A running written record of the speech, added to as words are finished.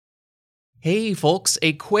Hey folks,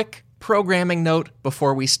 a quick programming note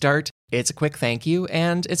before we start. It's a quick thank you,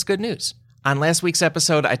 and it's good news. On last week's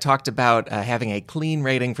episode, I talked about having a clean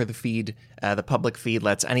rating for the feed. The public feed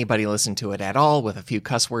lets anybody listen to it at all with a few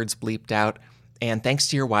cuss words bleeped out. And thanks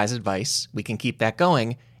to your wise advice, we can keep that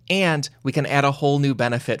going, and we can add a whole new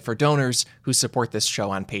benefit for donors who support this show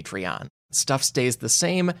on Patreon. Stuff stays the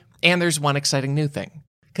same, and there's one exciting new thing.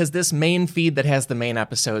 Because this main feed that has the main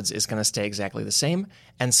episodes is going to stay exactly the same,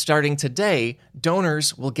 and starting today,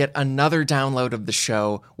 donors will get another download of the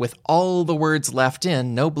show with all the words left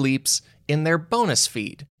in, no bleeps, in their bonus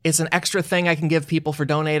feed. It's an extra thing I can give people for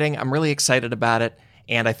donating. I'm really excited about it,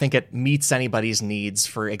 and I think it meets anybody's needs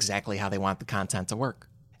for exactly how they want the content to work.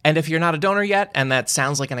 And if you're not a donor yet, and that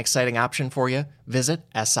sounds like an exciting option for you, visit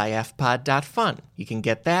sifpod.fun. You can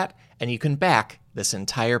get that, and you can back this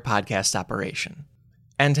entire podcast operation.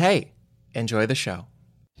 And hey, enjoy the show.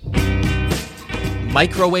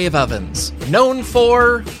 Microwave ovens, known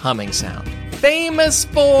for humming sound. Famous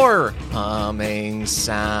for humming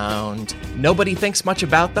sound. Nobody thinks much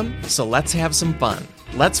about them, so let's have some fun.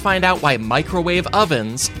 Let's find out why microwave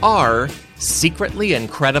ovens are secretly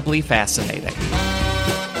incredibly fascinating.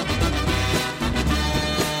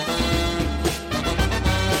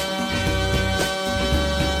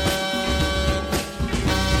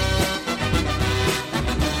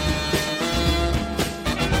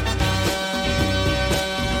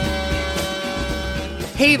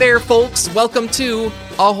 Hey there, folks. Welcome to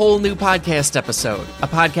a whole new podcast episode. A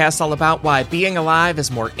podcast all about why being alive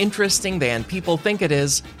is more interesting than people think it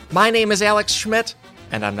is. My name is Alex Schmidt,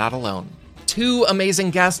 and I'm not alone. Two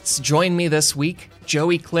amazing guests join me this week.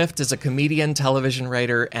 Joey Clift is a comedian, television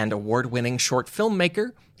writer, and award-winning short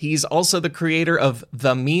filmmaker. He's also the creator of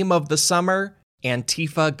the meme of the summer,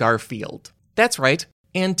 Antifa Garfield. That's right,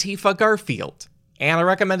 Antifa Garfield. And I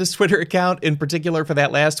recommend his Twitter account. In particular for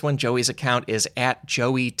that last one, Joey's account is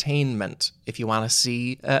 @JoeyTainment, if you want to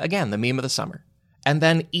see, again, the meme of the summer. And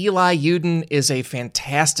then Eli Yudin is a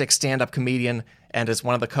fantastic stand-up comedian and is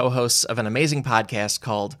one of the co-hosts of an amazing podcast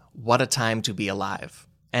called What a Time to Be Alive.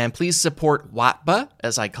 And please support WATBA,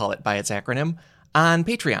 as I call it by its acronym, on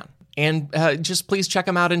Patreon. And just please check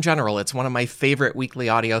them out in general. It's one of my favorite weekly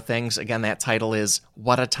audio things. Again, that title is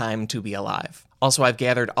What a Time to Be Alive. Also, I've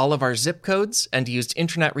gathered all of our zip codes and used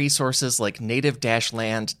internet resources like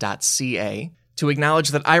native-land.ca to acknowledge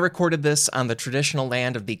that I recorded this on the traditional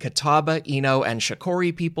land of the Catawba, Eno, and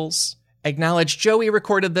Shakori peoples. Acknowledge Joey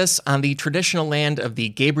recorded this on the traditional land of the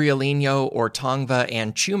Gabrielino, or Tongva,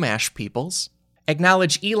 and Chumash peoples.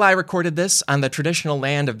 Acknowledge Eli recorded this on the traditional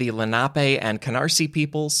land of the Lenape and Canarsie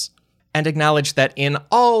peoples. And acknowledge that in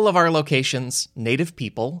all of our locations, Native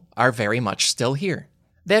people are very much still here.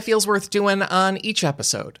 That feels worth doing on each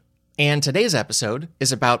episode. And today's episode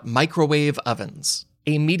is about microwave ovens,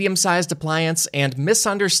 a medium-sized appliance and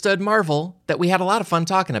misunderstood marvel that we had a lot of fun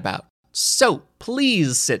talking about. So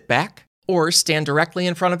please sit back or stand directly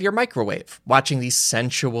in front of your microwave, watching the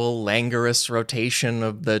sensual, languorous rotation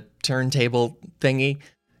of the turntable thingy.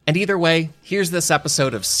 And either way, here's this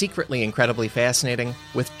episode of Secretly Incredibly Fascinating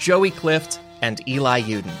with Joey Clift and Eli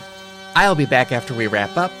Yudin. I'll be back after we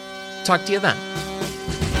wrap up. Talk to you then.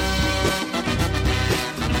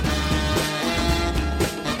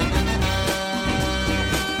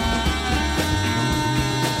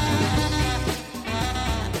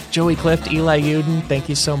 Joey Clift, Eli Yudin, thank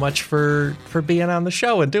you so much for being on the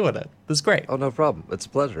show and doing it. This is great. Oh, no problem. It's a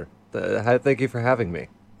pleasure. Thank you for having me.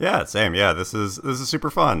 Yeah, same. Yeah, this is super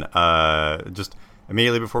fun. Just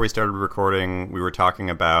immediately before we started recording, we were talking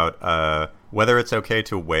about whether it's okay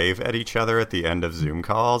to wave at each other at the end of Zoom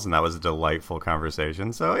calls, and that was a delightful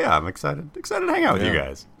conversation. So yeah, I'm excited to hang out with you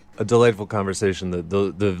guys. A delightful conversation that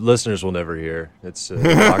the listeners will never hear. It's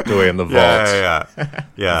locked away in the vault.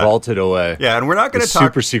 Yeah. Vaulted away. Yeah, and we're not going to talk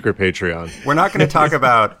super secret Patreon. We're not going to talk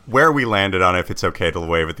about where we landed on if it's okay to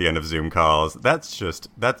wave at the end of Zoom calls. That's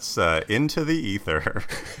into the ether.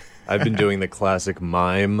 I've been doing the classic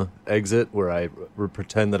mime exit where I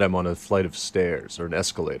pretend that I'm on a flight of stairs or an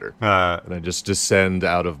escalator, and I just descend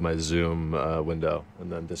out of my Zoom window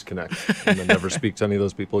and then disconnect and then never speak to any of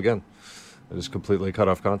those people again. I just completely cut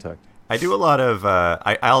off contact. I do a lot of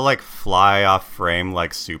I'll like fly off frame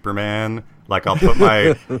like Superman. Like I'll put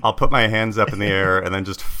my hands up in the air and then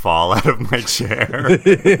just fall out of my chair,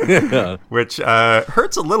 which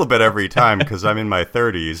hurts a little bit every time because I'm in my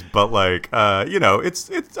 30s. But like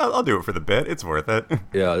it's I'll do it for the bit. It's worth it.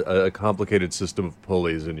 Yeah, a complicated system of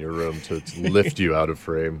pulleys in your room to lift you out of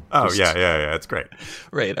frame. Oh yeah, it's great.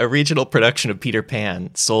 Right, a regional production of Peter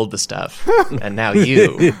Pan sold the stuff, and now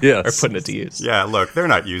you are putting it to use. Yeah, look, they're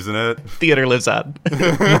not using it. Theater lives on.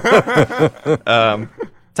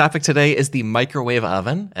 Topic today is the microwave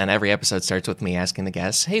oven, and every episode starts with me asking the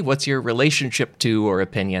guests, hey, what's your relationship to or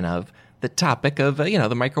opinion of the topic of,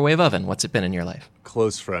 the microwave oven? What's it been in your life?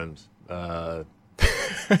 Close friend.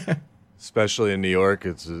 Especially in New York,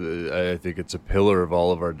 I think it's a pillar of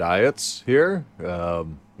all of our diets here. Not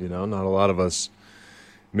a lot of us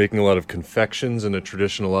making a lot of confections in a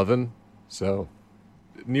traditional oven. So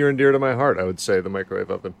near and dear to my heart, I would say, the microwave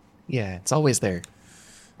oven. Yeah, it's always there.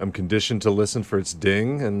 I'm conditioned to listen for its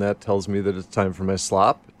ding, and that tells me that it's time for my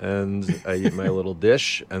slop, and I eat my little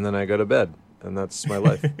dish, and then I go to bed, and that's my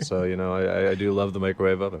life. So, I do love the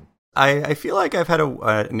microwave oven. I feel like I've had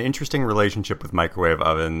an interesting relationship with microwave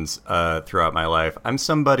ovens throughout my life. I'm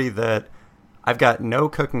somebody that I've got no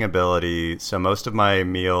cooking ability, so most of my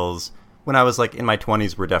meals, when I was like in my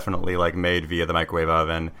 20s, were definitely like made via the microwave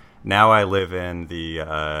oven. Now I live in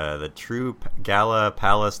the true gala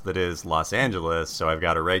palace that is Los Angeles, so I've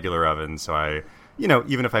got a regular oven. So I,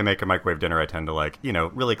 even if I make a microwave dinner, I tend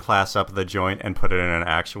to really class up the joint and put it in an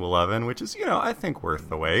actual oven, which is, I think worth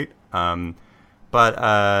the wait. But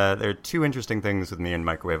there are two interesting things with me in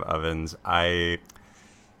microwave ovens. I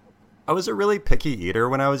was a really picky eater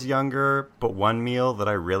when I was younger, but one meal that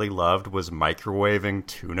I really loved was microwaving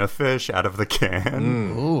tuna fish out of the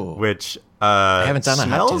can, which I haven't done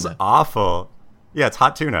smells a hot tuna. awful. Yeah, it's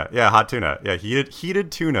hot tuna. Yeah, hot tuna. Yeah,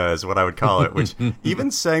 heated tuna is what I would call it, which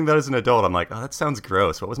even saying that as an adult, I'm like, oh, that sounds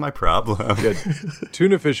gross. What was my problem? Yeah,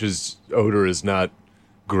 tuna fish's odor is not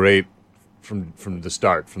great from the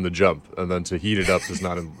start, from the jump, and then to heat it up does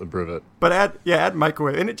not improve it. But add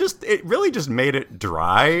microwave, and it really just made it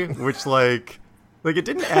dry, which like it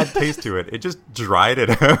didn't add taste to it. It just dried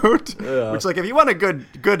it out. Yeah. Which if you want a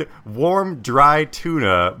good warm dry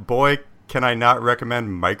tuna, boy, can I not recommend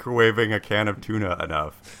microwaving a can of tuna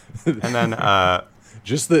enough. And then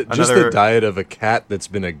just the diet of a cat that's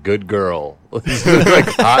been a good girl, like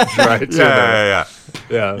hot dry tuna.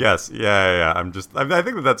 Yeah. Yes. Yeah. I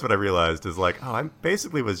think that's what I realized is I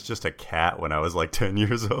basically was just a cat when I was 10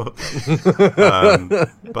 years old.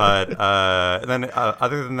 But then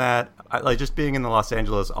other than that, I just being in the Los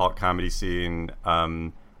Angeles alt comedy scene.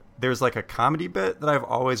 There's a comedy bit that I've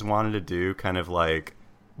always wanted to do, kind of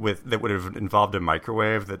that would have involved a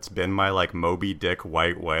microwave. That's been my Moby Dick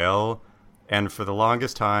white whale. And for the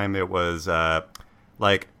longest time, it was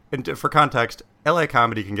and for context, LA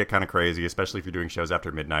comedy can get kind of crazy, especially if you're doing shows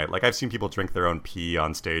after midnight. I've seen people drink their own pee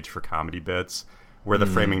on stage for comedy bits, where the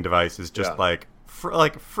framing device is just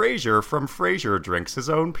Frasier from Frasier drinks his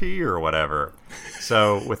own pee or whatever.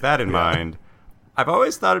 So with that in mind, I've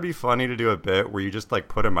always thought it'd be funny to do a bit where you just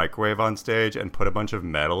put a microwave on stage and put a bunch of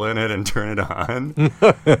metal in it and turn it on.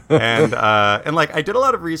 and I did a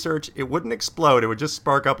lot of research. It wouldn't explode. It would just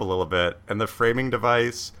spark up a little bit. And the framing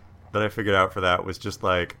device that I figured out for that was just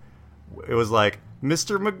it was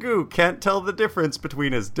Mr. Magoo can't tell the difference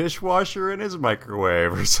between his dishwasher and his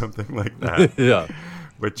microwave or something like that. Yeah.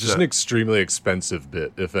 Which just an extremely expensive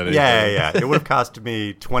bit, if anything. Yeah. It would have cost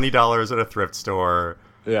me $20 at a thrift store.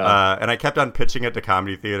 Yeah. And I kept on pitching it to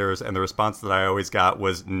comedy theaters, and the response that I always got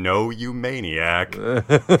was, "No, you maniac."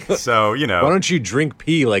 So, Why don't you drink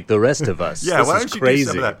pee like the rest of us? Yeah, why don't you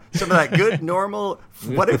crazy. do some of that good, normal,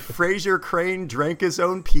 what if Frasier Crane drank his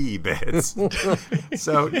own pee bits?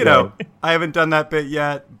 So, I haven't done that bit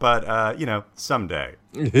yet, but, someday.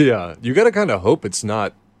 Yeah, you got to kind of hope it's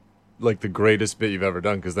not, the greatest bit you've ever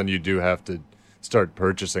done, because then you do have to start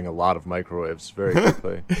purchasing a lot of microwaves very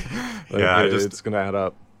quickly. It's going to add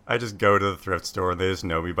up. I just go to the thrift store and they just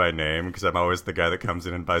know me by name because I'm always the guy that comes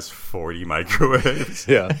in and buys 40 microwaves.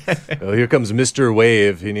 Yeah. Well, here comes Mr.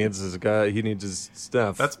 Wave. He needs his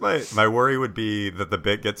stuff. That's my worry would be that the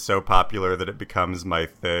bit gets so popular that it becomes my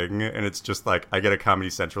thing, and it's just I get a Comedy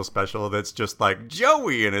Central special that's just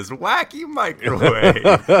Joey and his wacky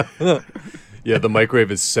microwave. Yeah, the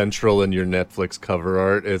microwave is central in your Netflix cover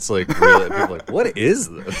art. It's really, people are what is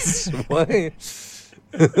this? Why?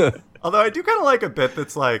 Although I do kind of like a bit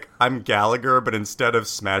that's I'm Gallagher, but instead of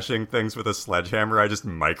smashing things with a sledgehammer, I just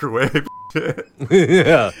microwave it.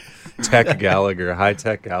 Yeah. Tech Gallagher,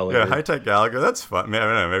 high-tech Gallagher. Yeah, high-tech Gallagher. That's fun. I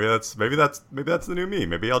don't know, maybe that's the new me.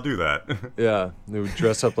 Maybe I'll do that. Yeah, they would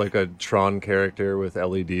dress up like a Tron character with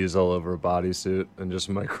LEDs all over a bodysuit and just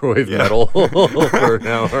microwave metal for an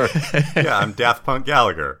hour. Yeah, I'm Daft Punk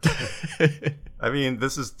Gallagher. I mean,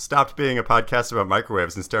 this has stopped being a podcast about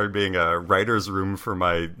microwaves and started being a writer's room for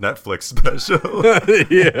my Netflix special.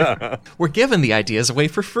 Yeah. We're giving the ideas away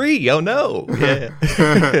for free. Oh, no. Yeah.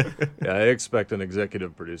 Yeah, I expect an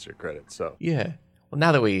executive producer credit, so. Yeah. Well,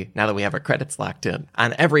 now that we have our credits locked in,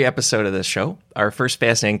 on every episode of this show, our first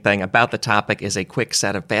fascinating thing about the topic is a quick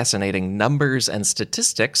set of fascinating numbers and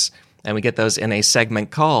statistics And we get those in a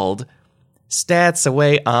segment called Stats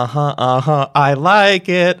Away, I like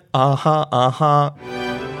it,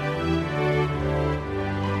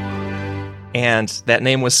 And that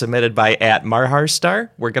name was submitted by @Marharstar.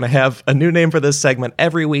 We're going to have a new name for this segment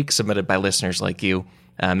every week, submitted by listeners like you.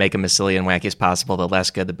 Make them as silly and wacky as possible. The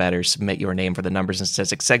less good, the better. Submit your name for the Numbers and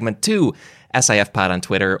Statistics segment to SIFPod on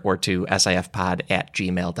Twitter or to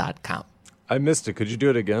SIFpod@gmail.com. I missed it. Could you do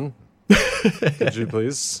it again? Could you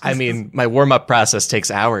please? I mean, my warm-up process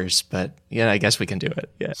takes hours, but I guess we can do it.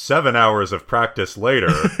 Yeah. 7 hours of practice later.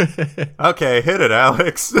 Okay, hit it,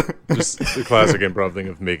 Alex. Just the classic improv thing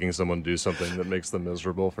of making someone do something that makes them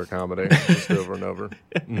miserable for comedy, just over and over.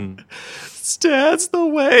 Stats the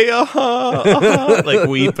way, like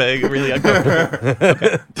weeping, really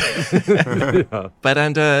uncomfortable.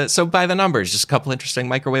 But so by the numbers, just a couple interesting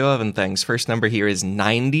microwave oven things. First number here is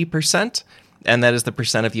 90%. And that is the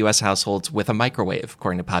percent of U.S. households with a microwave,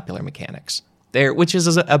 according to Popular Mechanics. Which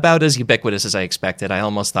is about as ubiquitous as I expected. I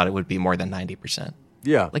almost thought it would be more than 90%.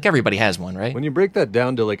 Yeah. Like everybody has one, right? When you break that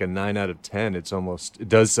down to like a 9 out of 10, it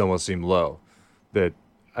does almost seem low. That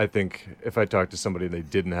I think if I talked to somebody and they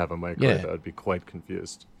didn't have a microwave, I would be quite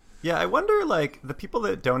confused. Yeah, I wonder, like, the people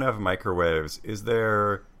that don't have microwaves, is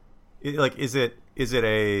it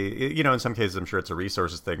a, in some cases I'm sure it's a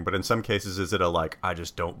resources thing, but in some cases is it a, like, I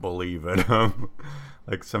just don't believe in them?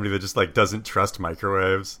 Like somebody that just, like, doesn't trust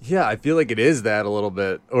microwaves? Yeah, I feel like it is that a little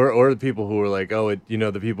bit. Or the people who are like,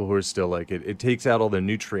 the people who are still like, it takes out all the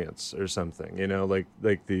nutrients or something,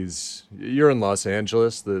 like these, you're in Los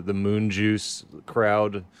Angeles, the moon juice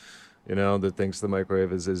crowd, that thinks the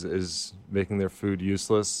microwave is making their food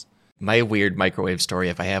useless. My weird microwave story,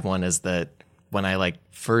 if I have one, is that when I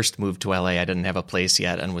first moved to LA, I didn't have a place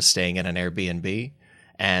yet and was staying in an Airbnb.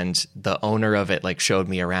 And the owner of it showed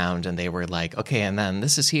me around and they were like, okay, and then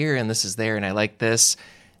this is here and this is there and I like this.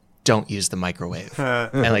 Don't use the microwave.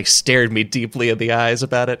 And stared me deeply in the eyes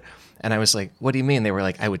about it. And I was like, what do you mean? They were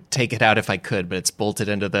like, I would take it out if I could, but it's bolted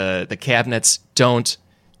into the cabinets. Don't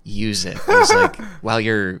use it. I was like, while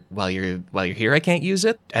you're here, I can't use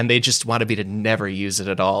it. And they just wanted me to never use it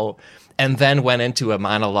at all. And then went into a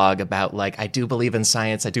monologue about I do believe in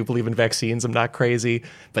science. I do believe in vaccines. I'm not crazy.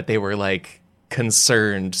 But they were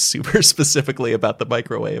concerned super specifically about the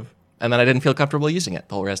microwave. And then I didn't feel comfortable using it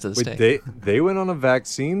the whole rest of the stay. They went on a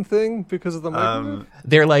vaccine thing because of the microwave?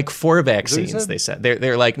 They're for vaccines, they said.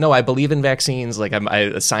 They're like, no, I believe in vaccines.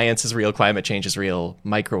 Science is real. Climate change is real.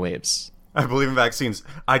 Microwaves. I believe in vaccines.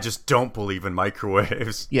 I just don't believe in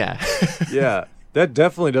microwaves. Yeah. Yeah. That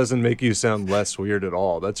definitely doesn't make you sound less weird at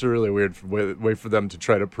all. That's a really weird way for them to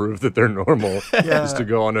try to prove that they're normal. Yeah. Is to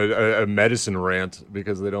go on a medicine rant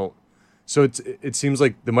because they don't. So it seems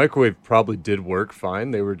like the microwave probably did work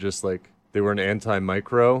fine. They were just they were an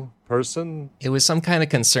anti-micro person. It was some kind of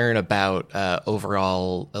concern about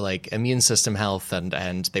overall immune system health,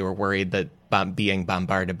 and they were worried that being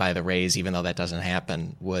bombarded by the rays, even though that doesn't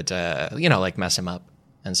happen, would mess him up.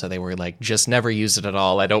 And so they were just never use it at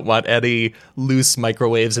all. I don't want any loose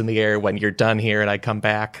microwaves in the air when you're done here and I come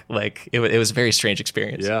back. It was a very strange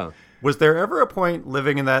experience. Yeah. Was there ever a point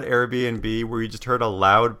living in that Airbnb where you just heard a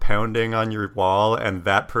loud pounding on your wall and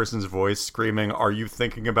that person's voice screaming, "Are you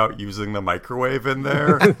thinking about using the microwave in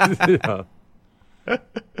there?" Yeah.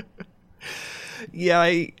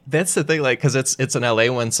 Yeah, that's the thing, because it's an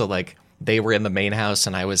LA one, so they were in the main house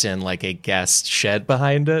and I was in a guest shed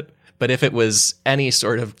behind it. But if it was any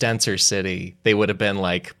sort of denser city, they would have been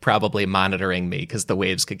probably monitoring me because the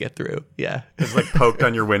waves could get through. Yeah. It's poked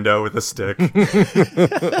on your window with a stick.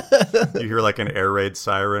 You hear an air raid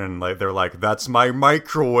siren and they're like, "That's my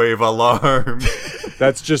microwave alarm."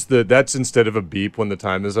 That's instead of a beep when the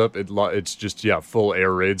time is up, it's just full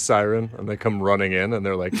air raid siren, and they come running in and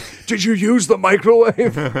they're like, "Did you use the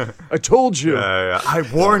microwave? I told you. I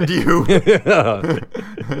warned you." Yeah.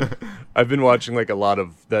 I've been watching a lot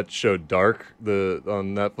of that show Dark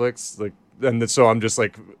on Netflix, so I'm just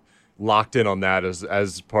locked in on that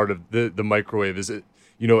as part of the microwave is an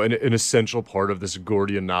essential part of this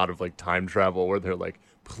Gordian knot of time travel where they're like,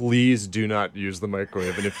 please do not use the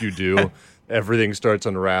microwave, and if you do, everything starts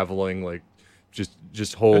unraveling,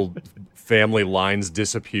 just whole family lines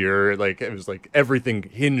disappear. It was everything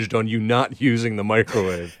hinged on you not using the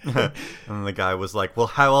microwave. And the guy was like, "Well,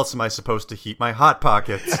 how else am I supposed to heat my Hot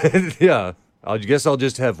Pockets?" Yeah. I guess I'll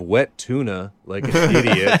just have wet tuna like an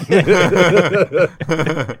idiot.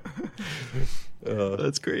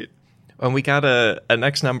 That's great. And we got a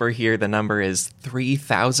next number here. The number is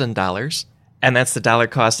 $3,000. And that's the dollar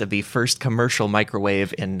cost of the first commercial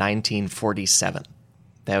microwave in 1947.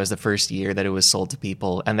 That was the first year that it was sold to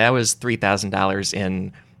people. And that was $3,000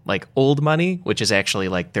 in like old money, which is actually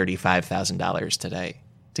like $35,000 today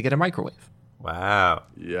to get a microwave. Wow.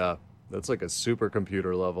 Yeah, that's like a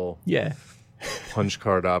supercomputer level. Yeah. Punch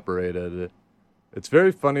card operated. It's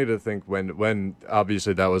very funny to think when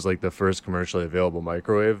obviously that was like the first commercially available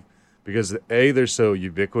microwave, because A, they're so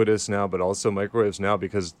ubiquitous now, but also microwaves now,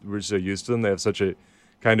 because we're so used to them, they have such a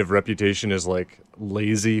kind of reputation as like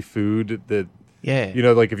lazy food that, you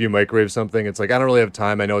know, like if you microwave something, it's like, I don't really have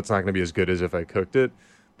time. I know it's not going to be as good as if I cooked it.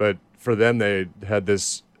 But for them, they had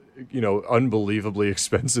this, you know, unbelievably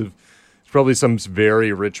expensive, it's probably some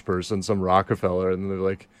very rich person, some Rockefeller. And they're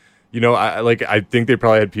like, you know, I think they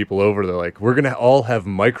probably had people over. They're like, we're going to all have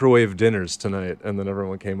microwave dinners tonight. And then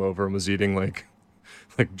everyone came over and was eating like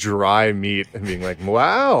dry meat and being like,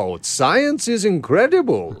 wow, science is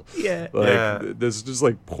incredible. Yeah. This is just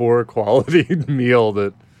like poor quality meal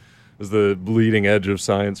that is the bleeding edge of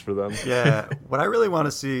science for them. Yeah. What I really want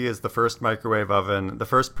to see is the first microwave oven, the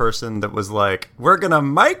first person that was like, we're going to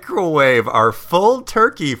microwave our full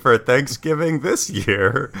turkey for Thanksgiving this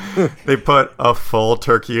year. They put a full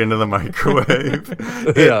turkey into the microwave.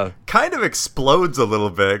 It kind of explodes a little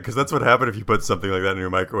bit, because that's what happened if you put something like that in your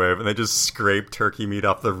microwave, and they just scrape turkey meat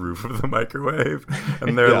off the roof of the microwave.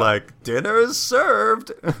 And they're like, dinner is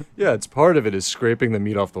served. Yeah, it's part of it is scraping the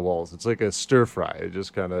meat off the walls. It's like a stir fry. It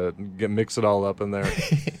just kind of mix it all up in there.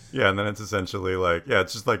 Yeah, and then it's essentially like,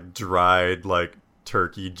 it's just like dried like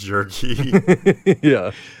turkey jerky.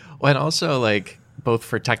 Yeah. Well, and also like both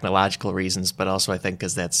for technological reasons, but also I think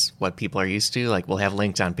because that's what people are used to. Like we'll have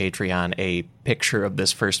linked on Patreon a picture of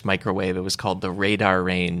this first microwave. It was called the Radar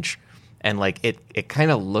Range. And like it kind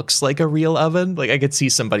of looks like a real oven. Like I could see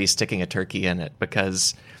somebody sticking a turkey in it,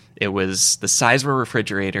 because it was the size of a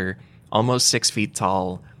refrigerator, almost 6 feet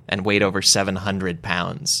tall, and weighed over 700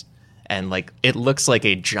 pounds. And like it looks like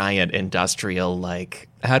a giant industrial, like,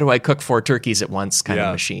 how do I cook 4 turkeys at once kind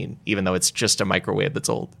of machine, even though it's just a microwave that's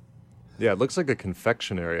old. Yeah, it looks like a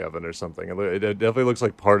confectionery oven or something. It definitely looks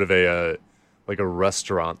like part of a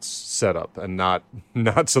restaurant setup, and not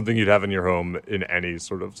something you'd have in your home in any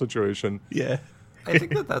sort of situation. Yeah. I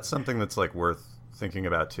think that's something that's like worth thinking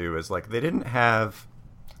about too, is like they didn't have,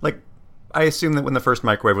 like, I assume that when the first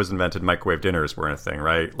microwave was invented, microwave dinners weren't a thing,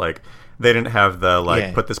 right? Like they didn't have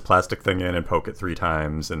the put this plastic thing in and poke it 3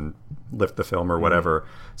 times and lift the film or whatever.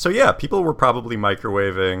 So yeah, people were probably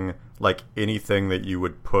microwaving like anything that you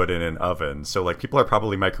would put in an oven. So like people are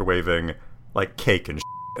probably microwaving like cake and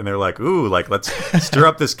and they're like, ooh, like let's stir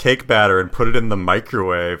up this cake batter and put it in the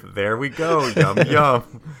microwave. There we go. Yum,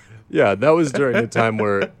 yum. Yeah, that was during a time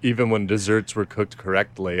where even when desserts were cooked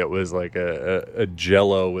correctly, it was like a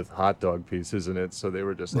Jell-O with hot dog pieces in it. So they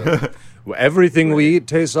were just like, well, everything we eat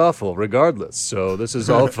tastes awful regardless. So this is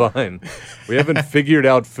all fine. We haven't figured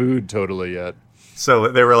out food totally yet. So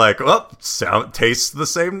they were like, well, tastes the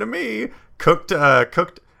same to me. Cooked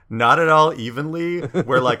not at all evenly,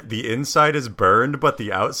 where like the inside is burned but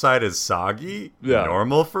the outside is soggy. Yeah.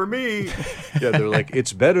 Normal for me. Yeah, they're like,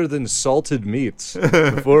 it's better than salted meats.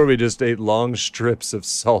 Before we just ate long strips of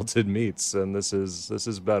salted meats, and this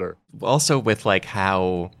is better. Also, with like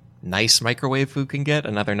how nice microwave food can get,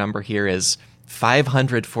 another number here is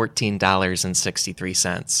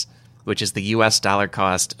 $514.63, which is the US dollar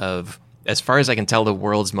cost of, as far as I can tell, the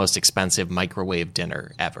world's most expensive microwave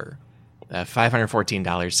dinner ever.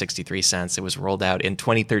 $514.63. It was rolled out in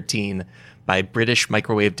 2013 by British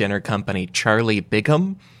microwave dinner company Charlie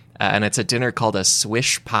Bigham, and it's a dinner called a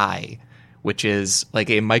swish pie, which is like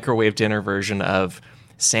a microwave dinner version of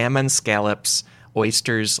salmon, scallops,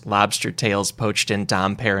 oysters, lobster tails poached in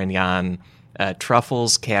Dom Perignon,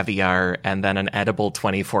 truffles, caviar, and then an edible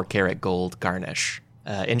 24-karat gold garnish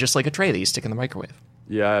in just like a tray that you stick in the microwave.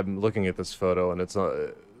 Yeah, I'm looking at this photo, and it's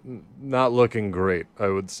not looking great, I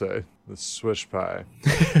would say. The swish pie.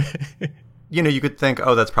 You know, you could think,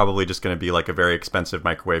 oh, that's probably just going to be like a very expensive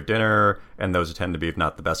microwave dinner, and those tend to be, if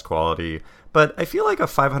not the best quality. But I feel like a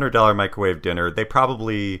 $500 microwave dinner, they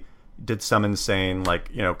probably did some insane, like,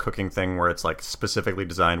 you know, cooking thing where it's like specifically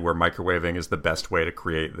designed where microwaving is the best way to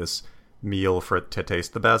create this meal for it to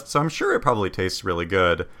taste the best. So I'm sure it probably tastes really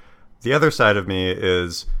good. The other side of me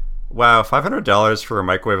is, wow, $500 for a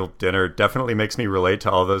microwave dinner definitely makes me relate to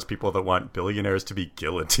all those people that want billionaires to be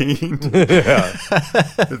guillotined. Yeah.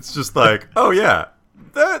 It's just like, oh yeah,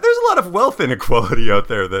 there's a lot of wealth inequality out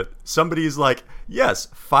there that somebody's like, yes,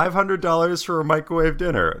 $500 for a microwave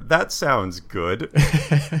dinner. That sounds good.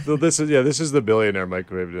 So this is the billionaire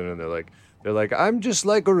microwave dinner. And they're like, I'm just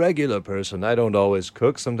like a regular person. I don't always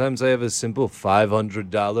cook. Sometimes I have a simple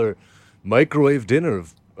 $500 microwave dinner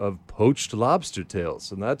of of poached lobster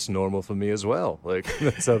tails, and that's normal for me as well. Like,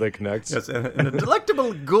 that's how they connect. Yes, and a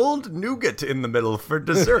delectable gold nougat in the middle for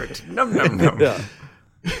dessert. Num, num, num.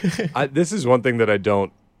 Yeah. This is one thing that I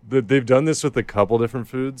don't... They've done this with a couple different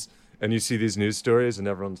foods, and you see these news stories, and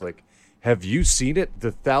everyone's like, have you seen it?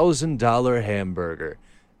 The $1,000 hamburger.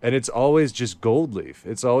 And it's always just gold leaf.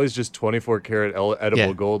 It's always just 24 karat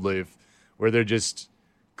edible gold leaf, where they're just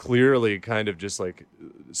clearly kind of just like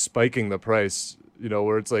spiking the price, you know,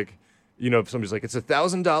 where it's like, you know, if somebody's like, it's a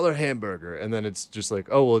 $1,000 hamburger. And then it's just like,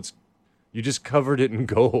 oh, well, you just covered it in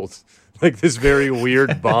gold. Like this very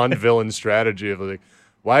weird Bond villain strategy of like,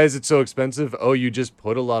 why is it so expensive? Oh, you just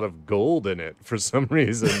put a lot of gold in it for some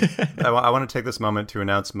reason. I want to take this moment to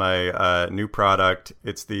announce my new product.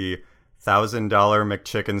 It's the $1,000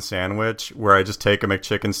 McChicken sandwich, where I just take a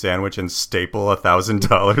McChicken sandwich and staple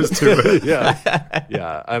 $1,000 to it.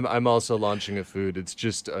 Yeah. I'm also launching a food. It's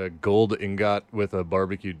just a gold ingot with a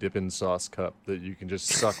barbecue dipping sauce cup that you can just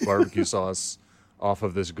suck barbecue sauce off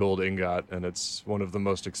of this gold ingot, and it's one of the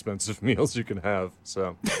most expensive meals you can have.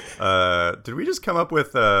 So, did we just come up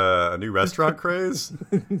with a new restaurant craze?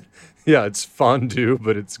 Yeah, it's fondue,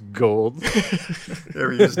 but it's gold.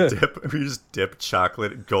 Yeah, you just dip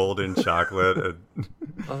chocolate, gold in chocolate.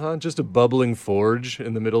 Just a bubbling forge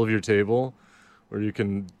in the middle of your table, where you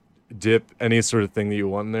can dip any sort of thing that you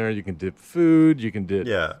want in there. You can dip food. You can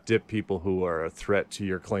dip people who are a threat to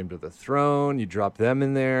your claim to the throne. You drop them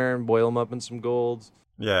in there and boil them up in some gold.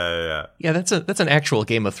 Yeah. Yeah, that's an actual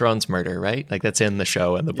Game of Thrones murder, right? Like that's in the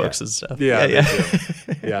show and the books and stuff. Yeah.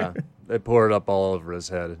 Yeah. They pour it up all over his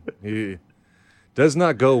head. He does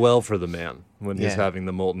not go well for the man when he's having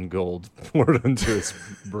the molten gold poured into his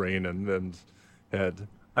brain and head.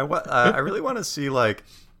 I really want to see, like,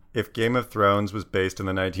 if Game of Thrones was based in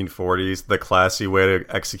the 1940s, the classy way to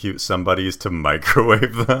execute somebody is to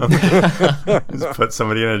microwave them. Just put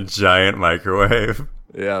somebody in a giant microwave.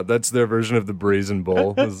 Yeah, that's their version of the brazen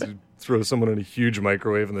bull. Throw someone in a huge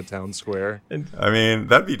microwave in the town square. I mean,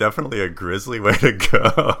 that'd be definitely a grisly way to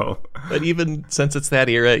go. But even since it's that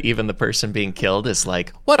era, even the person being killed is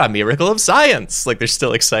like, what a miracle of science! Like, they're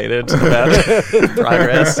still excited about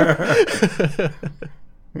progress.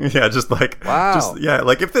 Yeah, just like, wow.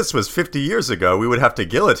 Like if this was 50 years ago, we would have to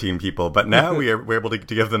guillotine people, but now we're able to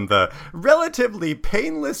give them the relatively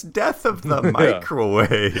painless death of the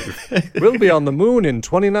microwave. We'll be on the moon in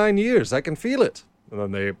 29 years. I can feel it. And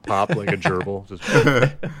then they pop like a gerbil.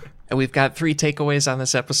 And we've got 3 takeaways on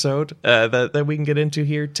this episode that we can get into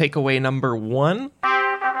here. Takeaway number 1.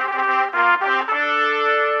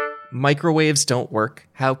 Microwaves don't work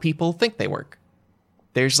how people think they work.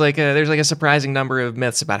 There's like a surprising number of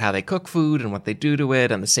myths about how they cook food and what they do to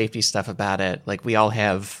it and the safety stuff about it. Like we all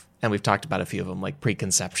have, and we've talked about a few of them, like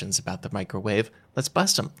preconceptions about the microwave. Let's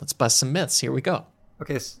bust them. Let's bust some myths. Here we go.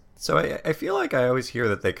 Okay, so I feel like I always hear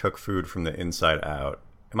that they cook food from the inside out.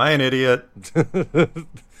 Am I an idiot?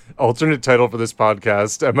 Alternate title for this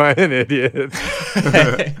podcast. Am I an idiot?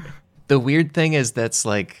 The weird thing is that's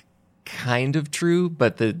like kind of true,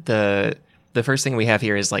 but the first thing we have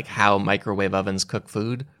here is like how microwave ovens cook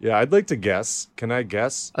food. Yeah, I'd like to guess. Can I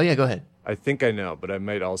guess? Oh yeah, go ahead. I think I know, but I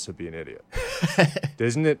might also be an idiot.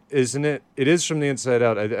 Isn't it? It is from the inside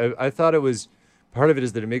out. I thought it was, part of it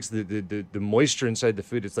is that it makes the moisture inside the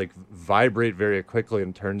food, it's like vibrate very quickly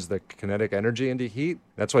and turns the kinetic energy into heat.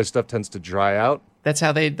 That's why stuff tends to dry out. That's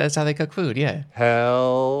how they cook food, yeah.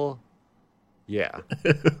 Hell yeah.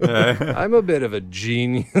 I'm a bit of a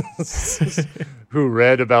genius who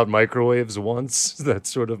read about microwaves once. That's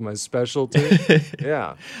sort of my specialty.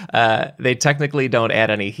 Yeah. They technically don't add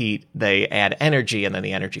any heat. They add energy, and then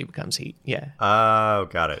the energy becomes heat. Yeah. Oh,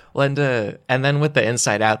 got it. Well, and then with the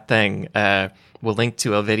inside out thing, we'll link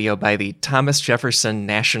to a video by the Thomas Jefferson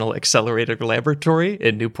National Accelerator Laboratory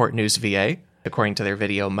in Newport News, VA. According to their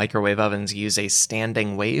video, microwave ovens use a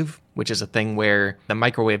standing wave, which is a thing where the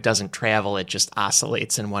microwave doesn't travel, it just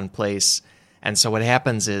oscillates in one place. And so what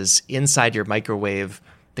happens is inside your microwave,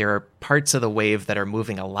 there are parts of the wave that are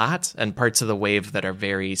moving a lot and parts of the wave that are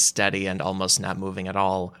very steady and almost not moving at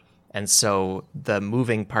all. And so the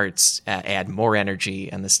moving parts add more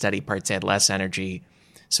energy and the steady parts add less energy.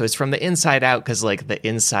 So it's from the inside out because like the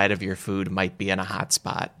inside of your food might be in a hot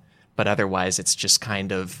spot, but otherwise it's just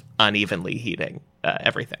kind of unevenly heating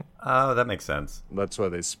everything. Oh, that makes sense. That's why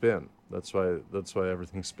they spin. That's why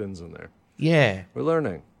everything spins in there. Yeah. We're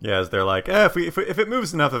learning. Yeah, as they're like, if it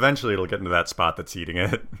moves enough, eventually it'll get into that spot that's heating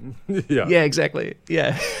it. Yeah, exactly.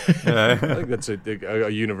 Yeah. I think that's a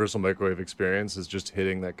universal microwave experience, is just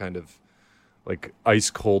hitting that kind of like ice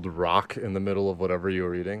cold rock in the middle of whatever you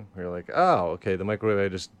were eating. You're like, oh, okay, the microwave I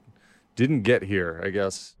just didn't get here, I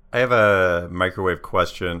guess. I have a microwave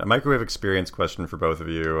experience question for both of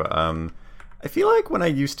you. I feel like when I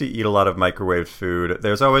used to eat a lot of microwave food,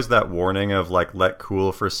 there's always that warning of like let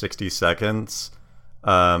cool for 60 seconds.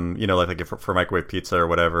 Like for microwave pizza or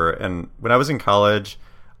whatever. And when I was in college,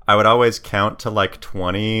 I would always count to like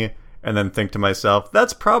 20 and then think to myself,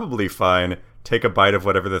 that's probably fine. Take a bite of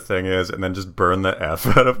whatever the thing is and then just burn the F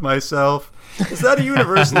out of myself. Is that a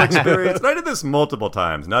universal experience? And I did this multiple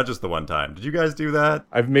times, not just the one time. Did you guys do that?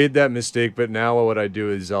 I've made that mistake, but now what I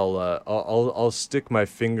do is I'll stick my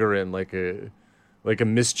finger in like a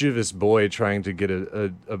mischievous boy trying to get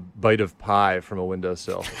a bite of pie from a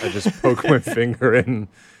windowsill. I just poke my finger in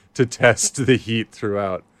to test the heat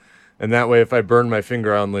throughout. And that way, if I burn my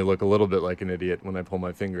finger, I only look a little bit like an idiot when I pull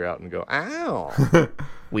my finger out and go, ow.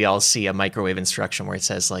 We all see a microwave instruction where it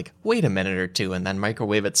says, like, wait a minute or two, and then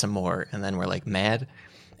microwave it some more. And then we're, like, mad.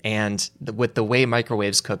 And with the way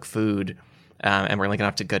microwaves cook food, and we're linking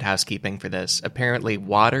up to Good Housekeeping for this, apparently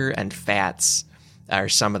water and fats are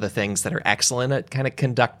some of the things that are excellent at kind of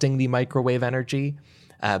conducting the microwave energy.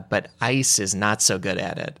 But ice is not so good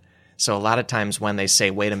at it. So a lot of times when they say,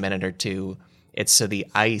 wait a minute or two, it's so the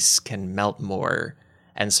ice can melt more,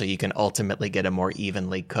 and so you can ultimately get a more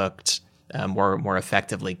evenly cooked, more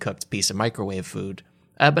effectively cooked piece of microwave food.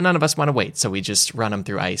 But none of us want to wait, so we just run them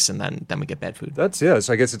through ice, and then we get bad food. So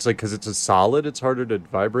I guess it's like because it's a solid, it's harder to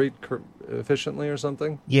vibrate efficiently or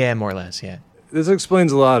something? Yeah, more or less, yeah. This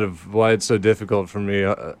explains a lot of why it's so difficult for me,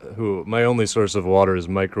 who my only source of water is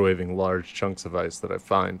microwaving large chunks of ice that I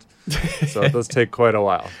find. So it does take quite a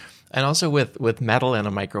while. And also with metal in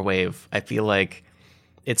a microwave, I feel like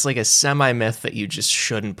it's like a semi-myth that you just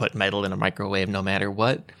shouldn't put metal in a microwave no matter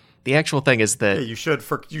what. The actual thing is that... Yeah, you should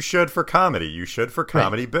for comedy. You should for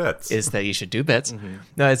comedy bits. Is that you should do bits. Mm-hmm.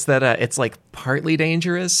 No, it's that it's like partly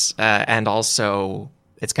dangerous and also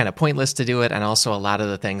it's kind of pointless to do it. And also a lot of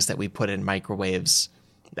the things that we put in microwaves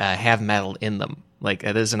have metal in them. Like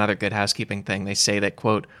it is another Good Housekeeping thing. They say that,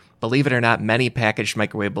 quote, believe it or not, many packaged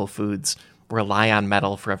microwavable foods rely on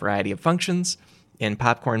metal for a variety of functions. In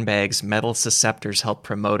popcorn bags, metal susceptors help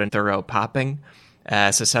promote a thorough popping.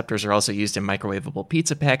 Susceptors are also used in microwavable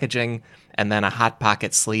pizza packaging, and then a Hot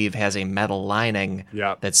Pocket sleeve has a metal lining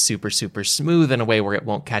that's super, super smooth in a way where it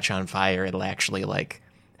won't catch on fire. It'll actually like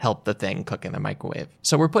help the thing cook in the microwave.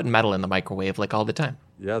 So we're putting metal in the microwave like all the time.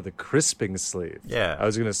 Yeah, the crisping sleeve. Yeah. I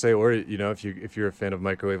was gonna say, or if you're a fan of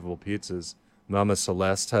microwavable pizzas, Mama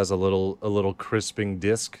Celeste has a little crisping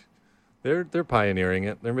disc. They're pioneering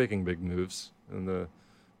it. They're making big moves in the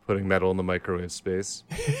putting metal in the microwave space.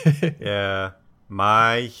 Yeah,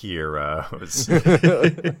 my heroes.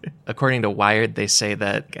 According to Wired, they say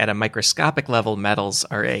that at a microscopic level, metals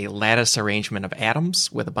are a lattice arrangement of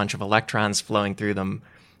atoms with a bunch of electrons flowing through them.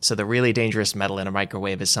 So the really dangerous metal in a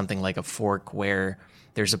microwave is something like a fork where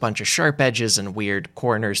there's a bunch of sharp edges and weird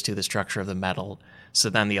corners to the structure of the metal. So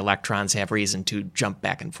then the electrons have reason to jump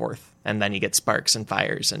back and forth. And then you get sparks and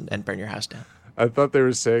fires and burn your house down. I thought they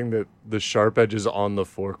were saying that the sharp edges on the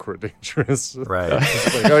fork were dangerous. Right.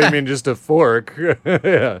 Like, oh, you mean just a fork?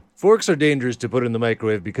 Yeah. Forks are dangerous to put in the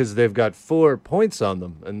microwave because they've got 4 points on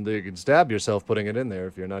them. And you can stab yourself putting it in there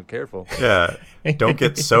if you're not careful. Yeah. Don't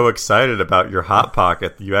get so excited about your Hot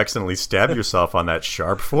Pocket that you accidentally stab yourself on that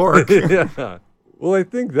sharp fork. Yeah. Well, I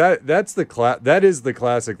think that is the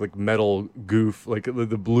classic like metal goof, like the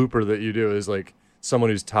blooper that you do is like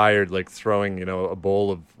someone who's tired, like throwing a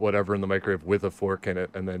bowl of whatever in the microwave with a fork in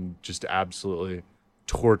it, and then just absolutely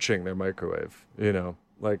torching their microwave.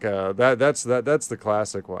 Like that's the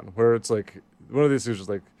classic one where it's like one of these things is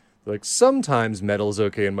like sometimes metal is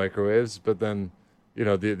okay in microwaves, but then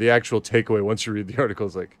the actual takeaway once you read the article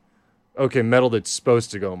is like, okay, metal that's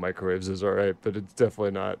supposed to go in microwaves is all right, but it's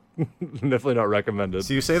definitely not recommended.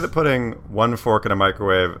 So you say that putting one fork in a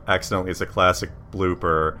microwave accidentally is a classic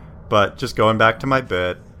blooper, but just going back to my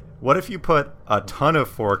bit, what if you put a ton of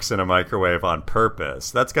forks in a microwave on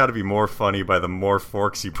purpose? That's got to be more funny by the more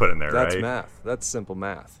forks you put in there, That's right? That's math. That's simple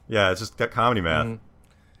math. Yeah, it's just got comedy math.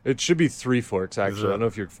 Mm-hmm. It should be 3 forks, actually. I don't know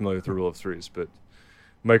if you're familiar with the rule of threes, but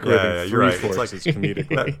microwaving 3 right. forks is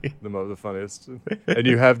comedically the funniest. And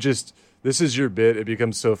you have this is your bit. It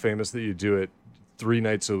becomes so famous that you do it 3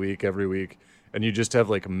 nights a week, every week. And you just have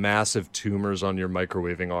like massive tumors on your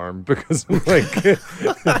microwaving arm because like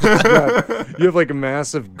you have like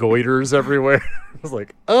massive goiters everywhere. It's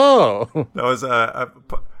like, oh, that was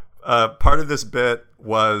Part of this bit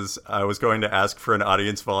was I was going to ask for an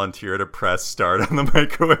audience volunteer to press start on the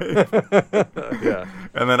microwave. Yeah.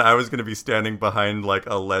 And then I was going to be standing behind like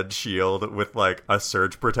a lead shield with like a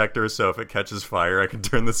surge protector, so if it catches fire, I can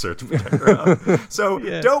turn the surge protector off. So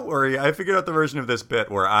Don't worry, I figured out the version of this bit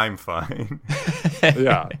where I'm fine.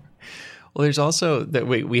 Yeah. Well, there's also that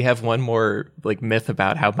we have one more like myth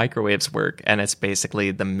about how microwaves work, and it's basically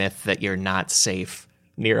the myth that you're not safe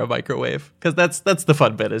near a microwave, because that's the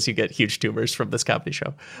fun bit, is you get huge tumors from this comedy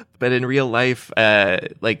show. But in real life,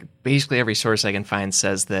 like basically every source I can find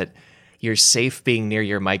says that you're safe being near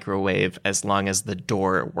your microwave as long as the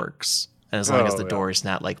door works, and as long as the door is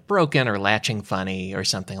not like broken or latching funny or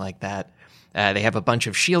something like that. They have a bunch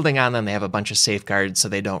of shielding on them. They have a bunch of safeguards so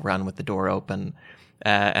they don't run with the door open.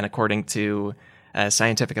 And according to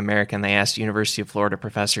Scientific American, they asked University of Florida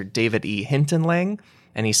professor David E. Hintonlang,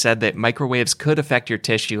 and he said that microwaves could affect your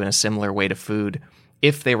tissue in a similar way to food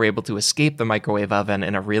if they were able to escape the microwave oven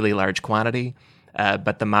in a really large quantity.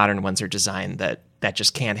 But the modern ones are designed that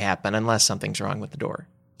just can't happen unless something's wrong with the door.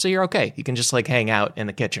 So you're okay. You can just like hang out in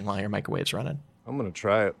the kitchen while your microwave's running. I'm going to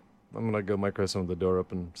try it. I'm going to go microwave some of the door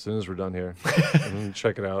open as soon as we're done here. And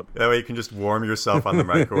check it out. That way you can just warm yourself on the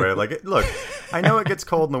microwave. Look, I know it gets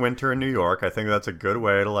cold in the winter in New York. I think that's a good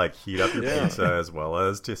way to like heat up your pizza as well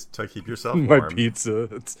as just to keep yourself warm. My pizza.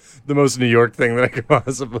 It's the most New York thing that I could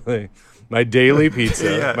possibly. My daily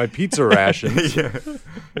pizza. My pizza rations.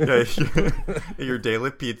 Your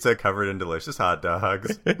daily pizza covered in delicious hot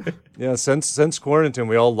dogs. Yeah, since quarantine,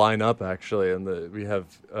 we all line up actually, and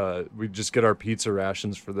we just get our pizza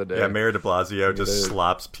rations for the day. Yeah, Mayor de Blasio just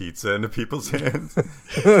slops pizza into people's hands.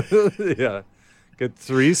 Yeah. Get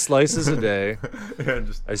 3 slices a day.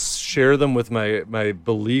 I share them with my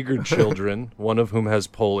beleaguered children, one of whom has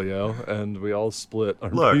polio, and we all split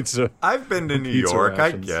our pizza. I've been to New York.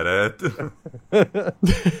 Rations. I get it.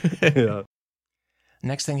 Yeah.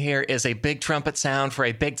 Next thing here is a big trumpet sound for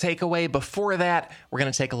a big takeaway. Before that, we're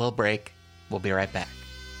going to take a little break. We'll be right back.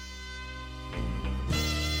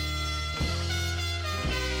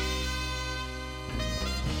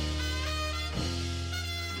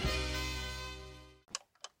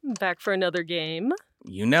 Back for another game.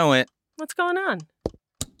 You know it. What's going on?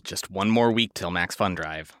 Just one more week till Max Fun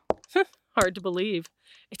Drive. Hard to believe.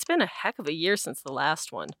 It's been a heck of a year since the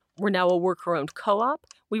last one. We're now a worker-owned co-op.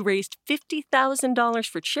 We raised $50,000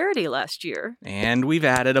 for charity last year. And we've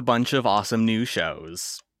added a bunch of awesome new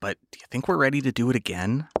shows. But do you think we're ready to do it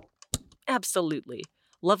again? Absolutely.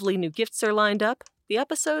 Lovely new gifts are lined up. The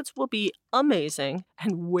episodes will be amazing,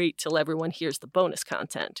 and wait till everyone hears the bonus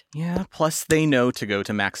content. Yeah, plus they know to go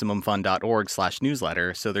to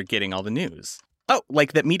MaximumFun.org/newsletter, so they're getting all the news. Oh,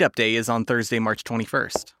 like that Meetup Day is on Thursday, March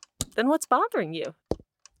 21st. Then what's bothering you?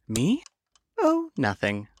 Me? Oh,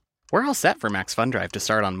 nothing. We're all set for Max Fun Drive to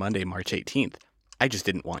start on Monday, March 18th. I just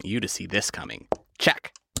didn't want you to see this coming.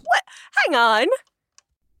 Check. What? Hang on.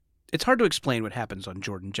 It's hard to explain what happens on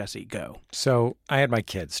Jordan Jesse Go. So I had my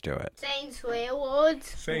kids do it. Saying swear words.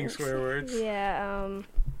 Saying swear words. Yeah,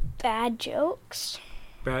 bad jokes.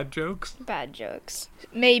 Bad jokes? Bad jokes.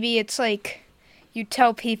 Maybe it's like you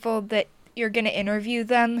tell people that you're going to interview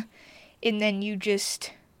them, and then you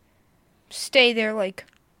just stay there like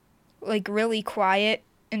really quiet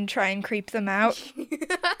and try and creep them out.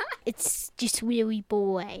 It's just really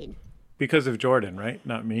boring. Because of Jordan, right?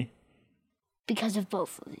 Not me. Because of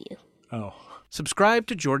both of you. Oh. Subscribe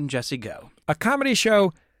to Jordan Jesse Go, a comedy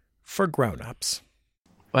show for grown-ups.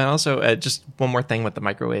 Well, and also, just one more thing with the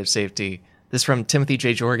microwave safety. This is from Timothy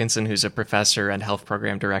J. Jorgensen, who's a professor and health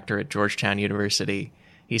program director at Georgetown University.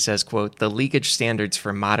 He says, quote, "The leakage standards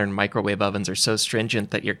for modern microwave ovens are so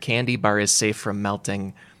stringent that your candy bar is safe from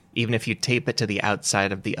melting, even if you tape it to the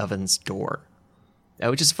outside of the oven's door."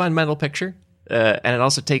 Which is a fun mental picture. And it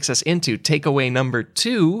also takes us into takeaway number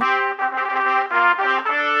 2.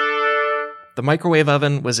 The microwave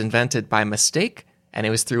oven was invented by mistake, and it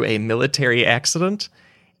was through a military accident,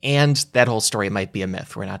 and that whole story might be a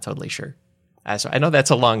myth. We're not totally sure. So I know that's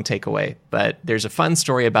a long takeaway, but there's a fun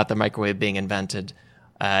story about the microwave being invented.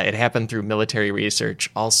 It happened through military research.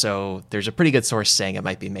 Also, there's a pretty good source saying it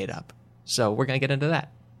might be made up. So we're going to get into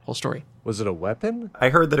that whole story. Was it a weapon? I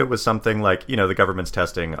heard that it was something like, the government's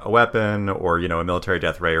testing a weapon or, a military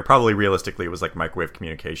death ray, or probably realistically it was like microwave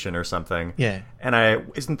communication or something. Yeah.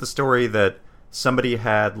 And isn't the story that somebody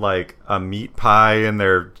had like a meat pie in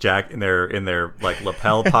their in their like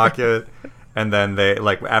lapel pocket, and then they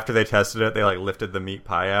like after they tested it, they like lifted the meat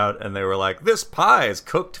pie out and they were like, "This pie is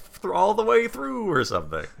cooked all the way through," or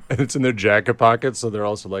something. And it's in their jacket pocket, so they're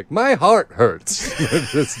also like, "My heart hurts." They're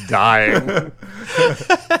just dying.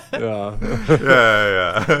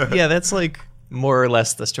 Yeah. Yeah, that's like More or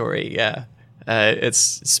less the story, yeah. It's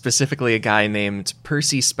specifically a guy named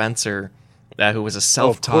Percy Spencer, who was a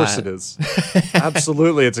self-taught... Oh, of course it is.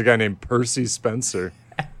 Absolutely, it's a guy named Percy Spencer.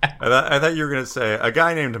 I thought you were going to say a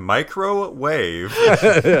guy named Microwave.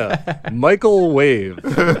 Yeah. Michael Wave.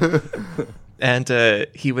 And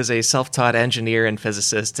he was a self-taught engineer and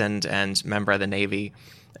physicist and member of the Navy.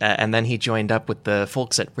 And then he joined up with the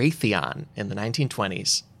folks at Raytheon in the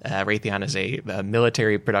 1920s. Raytheon is a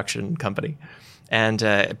military production company. And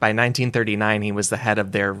by 1939, he was the head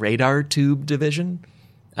of their radar tube division.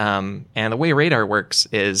 And the way radar works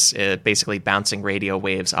is basically bouncing radio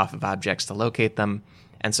waves off of objects to locate them.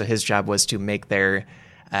 And so his job was to make their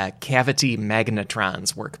cavity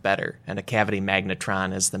magnetrons work better. And a cavity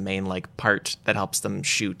magnetron is the main part that helps them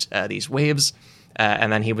shoot these waves.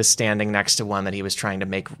 And then he was standing next to one that he was trying to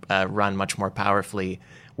make run much more powerfully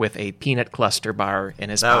with a peanut cluster bar in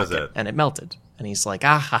his pocket. And it melted. And he's like,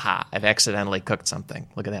 I've accidentally cooked something.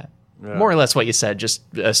 Look at that. Yeah. More or less what you said, just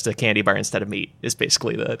a candy bar instead of meat is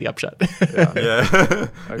basically the upshot. Yeah.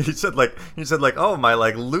 He said oh, my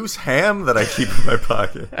loose ham that I keep in my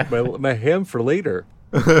pocket. my ham for later.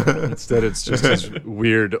 Instead, it's just this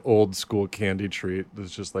weird old school candy treat that's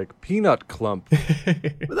just peanut clump.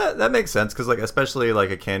 But that makes sense because especially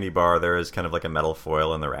a candy bar, there is kind of a metal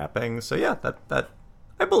foil in the wrapping. So yeah, that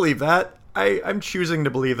I believe that. I'm choosing to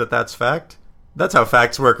believe that that's fact. That's how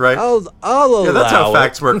facts work, right? I'll allow yeah, that's how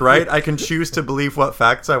facts work, right? I can choose to believe what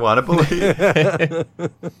facts I want to believe.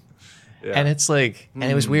 Yeah. And it's and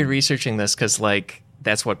it was weird researching this because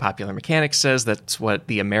that's what Popular Mechanics says. That's what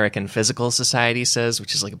the American Physical Society says,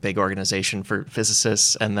 which is a big organization for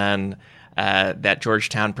physicists. And then that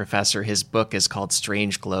Georgetown professor, his book is called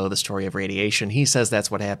Strange Glow, The Story of Radiation. He says that's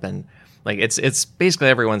what happened. It's basically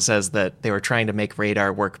everyone says that they were trying to make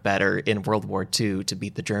radar work better in World War II to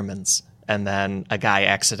beat the Germans. And then a guy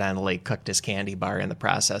accidentally cooked his candy bar in the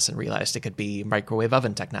process and realized it could be microwave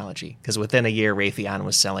oven technology. Because within a year, Raytheon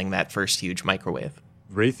was selling that first huge microwave.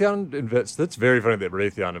 Raytheon that's very funny that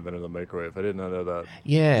Raytheon invented the microwave. I did not know that.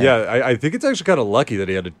 Yeah. Yeah, I think it's actually kind of lucky that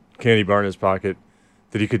he had a candy bar in his pocket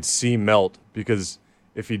that he could see melt, because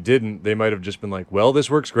if he didn't, they might have just been well, this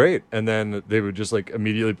works great. And then they would just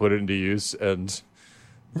immediately put it into use, and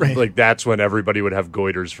that's when everybody would have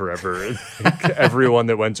goiters forever. Everyone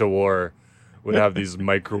that went to war would have these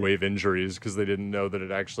microwave injuries because they didn't know that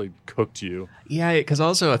it actually cooked you. Yeah, because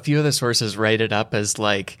also a few of the sources write it up as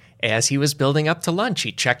as he was building up to lunch,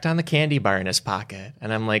 he checked on the candy bar in his pocket.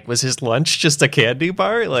 And I'm was his lunch just a candy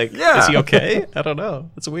bar? Is he okay? I don't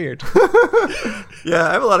know. It's weird. Yeah,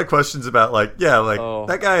 I have a lot of questions about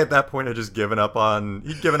that guy at that point had just given up on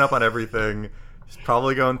everything. He's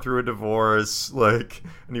probably going through a divorce, and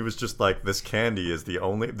he was just this candy is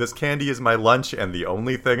my lunch and the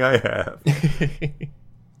only thing I have.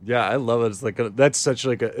 Yeah, I love it. It's that's such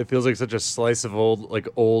it feels like such a slice of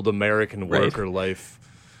old American worker life,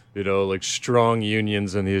 strong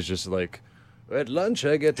unions, and he's just at lunch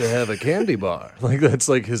I get to have a candy bar. That's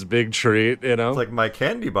his big treat, It's my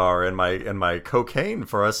candy bar and my cocaine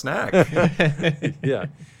for a snack. Yeah.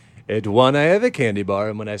 At 1, I have a candy bar,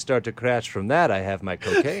 and when I start to crash from that, I have my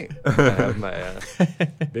cocaine. I have my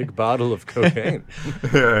big bottle of cocaine.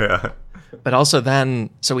 Yeah. But also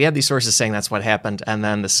then, so we had these sources saying that's what happened, and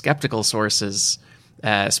then the skeptical sources,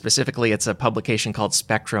 specifically it's a publication called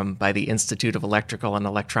Spectrum by the Institute of Electrical and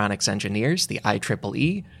Electronics Engineers, the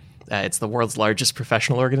IEEE. It's the world's largest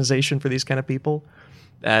professional organization for these kind of people.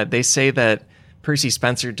 They say that Percy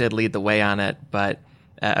Spencer did lead the way on it, but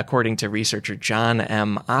according to researcher John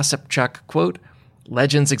M. Ossipchuk, quote,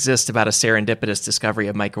 legends exist about a serendipitous discovery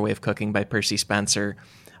of microwave cooking by Percy Spencer.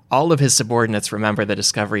 All of his subordinates remember the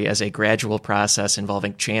discovery as a gradual process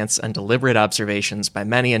involving chance and deliberate observations by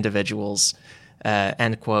many individuals,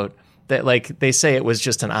 end quote. That they say it was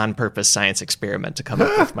just an on-purpose science experiment to come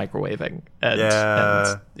up with microwaving.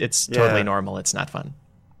 And it's totally normal. It's not fun.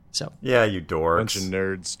 So yeah, you dorks. Bunch of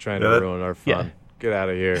nerds trying to ruin our fun. Yeah. Get out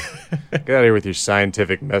of here. Get out of here with your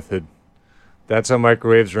scientific method. That's how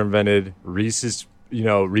microwaves were invented. Reese's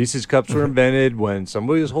cups were invented when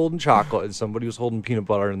somebody was holding chocolate and somebody was holding peanut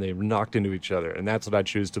butter, and they knocked into each other. And that's what I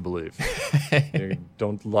choose to believe.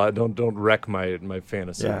 Don't wreck my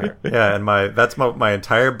fantasy here. Yeah, and my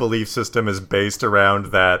entire belief system is based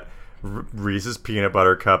around that Reese's peanut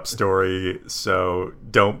butter cup story, so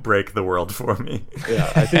don't break the world for me.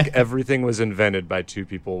 Yeah, I think everything was invented by two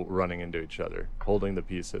people running into each other, holding the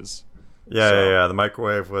pieces. Yeah. The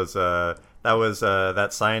microwave was that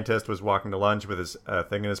scientist was walking to lunch with his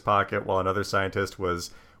thing in his pocket, while another scientist was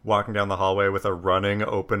walking down the hallway with a running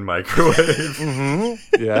open microwave.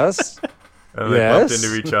 Mm-hmm. Yes. And they bumped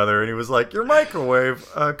into each other, and he was like, "Your microwave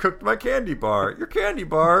cooked my candy bar. Your candy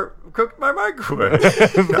bar cooked my microwave.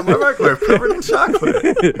 Got my microwave covered in chocolate."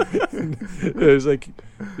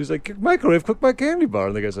 He's like, "Your microwave cooked my candy bar,"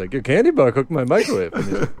 and the guy's like, "Your candy bar cooked my microwave." And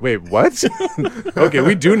he's like, "Wait, what?" Okay,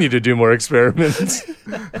 we do need to do more experiments.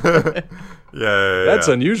 Yeah. That's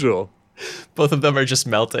unusual. Both of them are just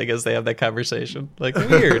melting as they have that conversation. Like,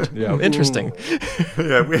 weird. Yeah. Interesting.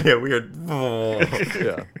 Weird.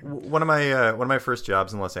 Yeah. One of my first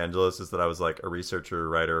jobs in Los Angeles is that I was like a researcher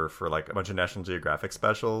writer for like a bunch of National Geographic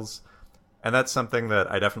specials, and that's something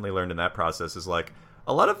that I definitely learned in that process. Is like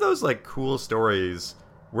a lot of those like cool stories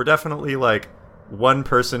were definitely like one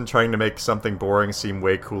person trying to make something boring seem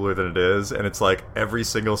way cooler than it is, and it's like every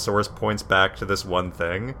single source points back to this one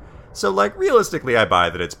thing. So, like, realistically, I buy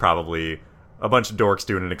that it's probably a bunch of dorks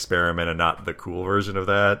doing an experiment and not the cool version of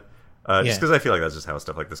that. Just because I feel like that's just how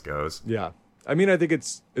stuff like this goes. Yeah. I mean, I think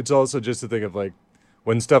it's also just a thing of, like,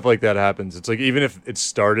 when stuff like that happens, it's like, even if it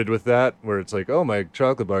started with that, where it's like, oh, my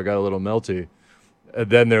chocolate bar got a little melty, and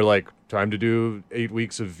then they're like, time to do 8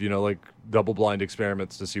 weeks of, like, double-blind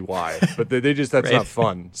experiments to see why. But they just, that's not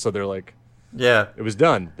fun. So they're like, yeah, it was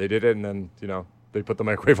done. They did it, and then, they put the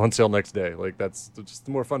microwave on sale next day. Like, that's just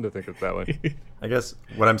more fun to think of that way. I guess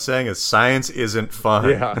what I'm saying is science isn't fun.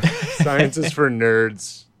 Yeah. Science is for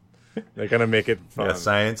nerds. They're going to make it fun. Yeah,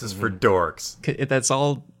 science is for dorks. That's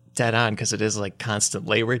all dead on because it is like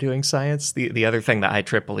constantly we're doing science. The other thing that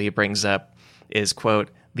IEEE brings up is, quote,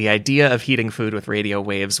 "The idea of heating food with radio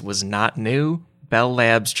waves was not new. Bell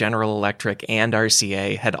Labs, General Electric, and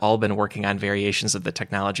RCA had all been working on variations of the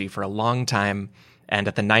technology for a long time. And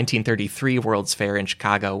at the 1933 World's Fair in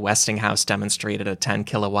Chicago, Westinghouse demonstrated a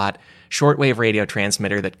 10-kilowatt shortwave radio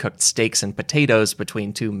transmitter that cooked steaks and potatoes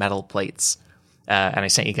between two metal plates." And I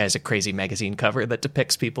sent you guys a crazy magazine cover that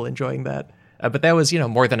depicts people enjoying that. But that was,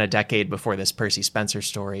 more than a decade before this Percy Spencer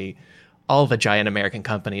story. All the giant American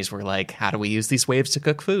companies were like, how do we use these waves to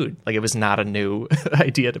cook food? Like, it was not a new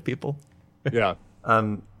idea to people. Yeah.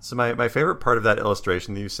 So my favorite part of that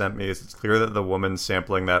illustration that you sent me is it's clear that the woman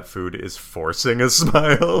sampling that food is forcing a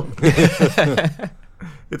smile.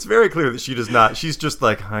 It's very clear that she does not. She's just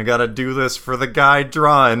like, I gotta do this for the guy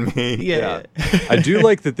drawing me. Yeah. I do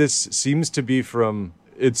like that this seems to be from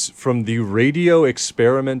the Radio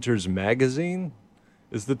Experimenters magazine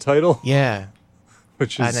is the title. Yeah.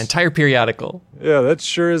 Which is an entire periodical. Yeah, that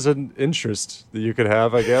sure is an interest that you could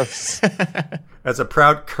have, I guess. As a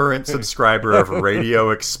proud current subscriber of Radio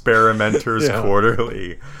Experimenters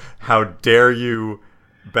Quarterly, how dare you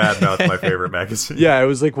badmouth my favorite magazine? Yeah, I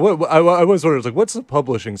was like, what? I was wondering, like, what's the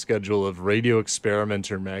publishing schedule of Radio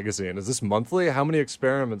Experimenter magazine? Is this monthly? How many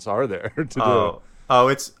experiments are there to do?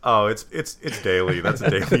 It's daily. That's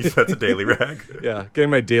a daily rag. Yeah, getting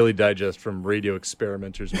my daily digest from Radio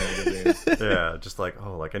Experimenters magazine. Yeah, just like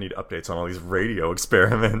I need updates on all these radio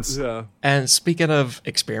experiments. Yeah. And speaking of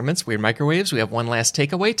experiments, weird microwaves, we have one last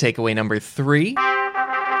takeaway. Takeaway number 3.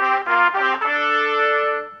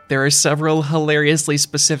 There are several hilariously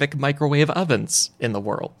specific microwave ovens in the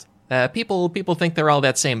world. People think they're all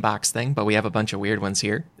that same box thing, but we have a bunch of weird ones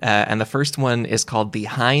here. And the first one is called the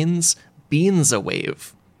Heinz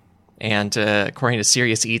Beans-A-Wave. And according to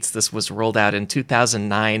Serious Eats, this was rolled out in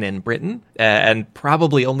 2009 in Britain, and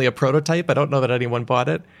probably only a prototype. I don't know that anyone bought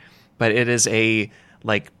it, but it is a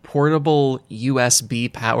portable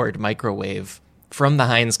USB-powered microwave from the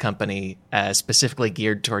Heinz company, specifically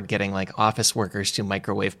geared toward getting office workers to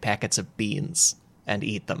microwave packets of beans and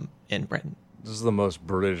eat them in Britain. This is the most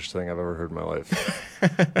British thing I've ever heard in my life.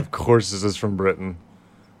 Of course this is from Britain.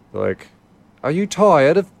 They're like, are you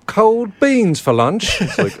tired of cold beans for lunch?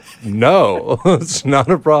 It's like, no, it's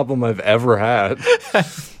not a problem I've ever had.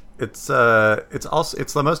 It's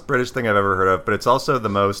the most British thing I've ever heard of, but it's also the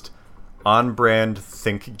most on-brand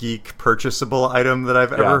Think Geek purchasable item that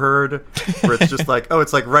I've ever heard. Where it's just like,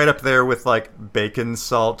 it's right up there with bacon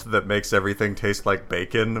salt that makes everything taste like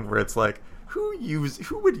bacon. Where it's like, who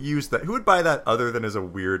would use that? Who would buy that other than as a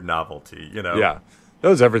weird novelty? Yeah. That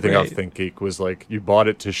was everything off Think Geek, was you bought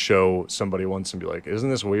it to show somebody once and be like, isn't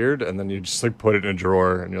this weird? And then you just put it in a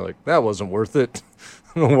drawer and you're like, that wasn't worth it.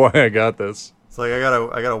 I don't know why I got this. It's like, I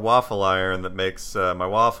got a waffle iron that makes my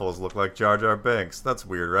waffles look like Jar Jar Binks. That's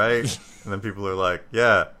weird, right? And then people are like,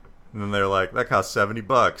 yeah. And then they're like, that costs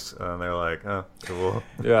 $70. And they're like, oh, cool.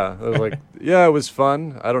 Yeah. I was like, yeah, it was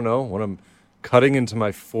fun. I don't know. When I'm cutting into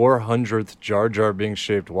my 400th Jar Jar Binks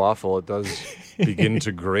shaped waffle, it does begin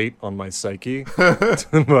to grate on my psyche. But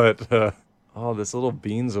this little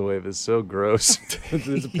Beans-A-Wave is so gross.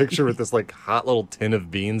 There's a picture with this hot little tin of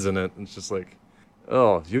beans in it. And it's just like,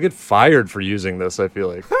 Oh, you get fired for using this, I feel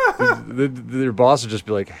like. Your boss would just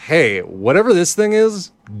be like, hey, whatever this thing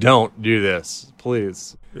is, don't do this,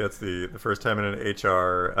 please. Yeah, it's the first time in an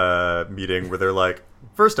HR meeting where they're like,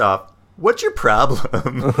 first off, what's your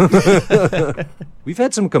problem? We've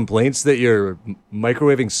had some complaints that you're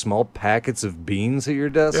microwaving small packets of beans at your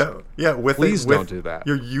desk. Yeah. Please don't do that.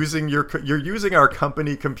 You're using our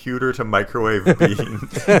company computer to microwave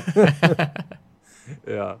beans.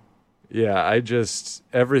 Yeah. I just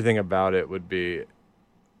everything about it would be.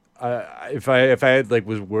 If I had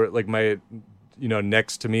my.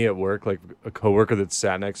 Next to me at work, like a coworker that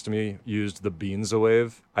sat next to me used the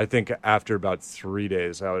Beans-A-Wave. I think after about 3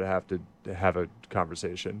 days, I would have to have a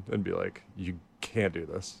conversation and be like, you can't do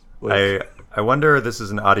this. Like, I wonder, this is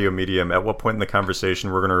an audio medium, at what point in the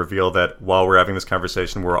conversation we're going to reveal that while we're having this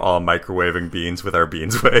conversation, we're all microwaving beans with our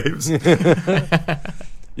Beans-Waves.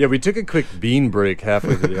 Yeah, we took a quick bean break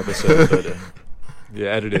halfway through the episode, but... You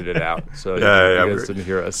edited it out, so you guys didn't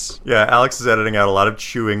hear us. Yeah, Alex is editing out a lot of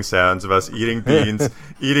chewing sounds of us eating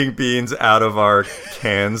beans out of our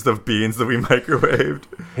cans of beans that we microwaved.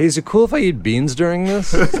 Hey, is it cool if I eat beans during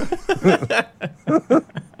this?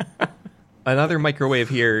 Another microwave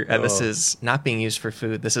here, and this is not being used for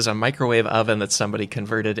food. This is a microwave oven that somebody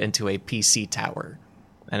converted into a PC tower,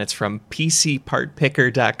 and it's from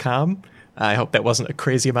PCPartPicker.com. I hope that wasn't a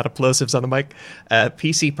crazy amount of plosives on the mic.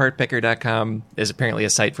 PCPartPicker.com is apparently a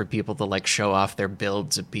site for people to show off their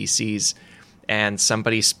builds of PCs. And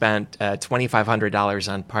somebody spent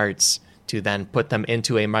 $2,500 on parts to then put them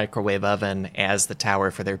into a microwave oven as the tower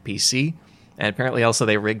for their PC. And apparently also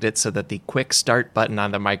they rigged it so that the quick start button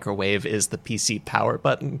on the microwave is the PC power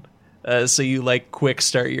button. So you quick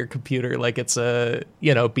start your computer like it's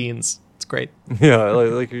beans. It's great. Yeah,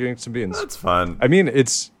 like you're getting some beans. That's fun. I mean,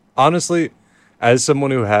 it's... Honestly, as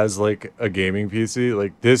someone who has a gaming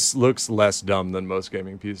PC, this looks less dumb than most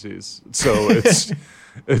gaming PCs. So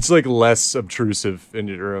it's less obtrusive in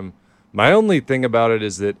your room. My only thing about it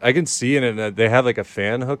is that I can see in it that they have a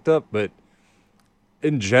fan hooked up, but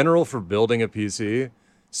in general for building a PC,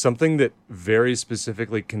 something that very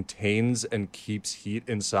specifically contains and keeps heat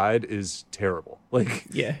inside is terrible.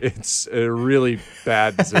 It's a really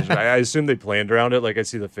bad decision. I assume they planned around it. I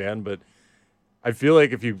see the fan, but I feel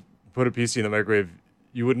like if you put a PC in the microwave,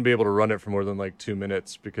 you wouldn't be able to run it for more than 2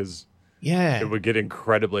 minutes because it would get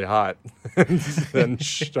incredibly hot and then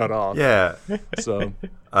shut off. Yeah. So,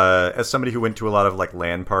 as somebody who went to a lot of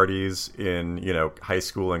LAN parties in high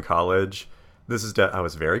school and college, this is I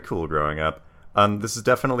was very cool growing up. This is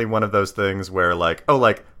definitely one of those things where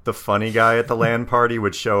the funny guy at the LAN party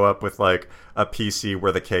would show up with a PC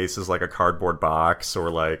where the case is a cardboard box or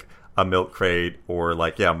a milk crate or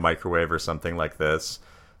a microwave or something like this.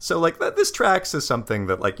 So this tracks as something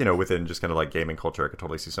that within just kind of gaming culture I could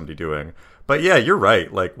totally see somebody doing. But yeah, you're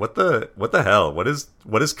right. What the hell? What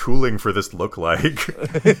is cooling for this look like?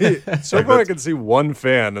 So far I can see one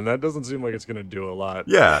fan, and that doesn't seem like it's going to do a lot.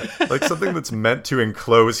 Yeah, something that's meant to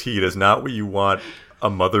enclose heat is not what you want a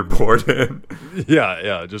motherboard in.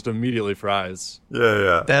 Yeah, just immediately fries.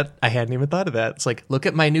 Yeah. That I hadn't even thought of that. It's look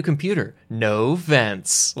at my new computer. No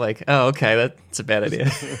vents. Oh, okay, that's a bad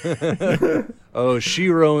idea. Oh, she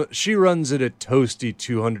runs at a toasty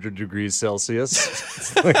 200 degrees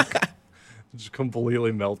Celsius. It's just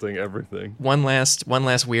completely melting everything. One last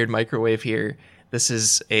weird microwave here.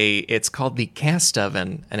 It's called the Cast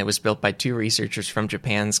Oven, and it was built by 2 researchers from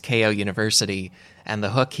Japan's Keio University. And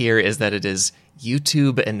the hook here is that it is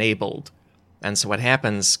YouTube enabled. And so what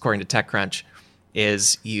happens, according to TechCrunch,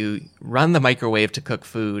 is you run the microwave to cook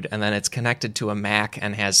food, and then it's connected to a Mac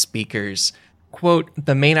and has speakers. Quote,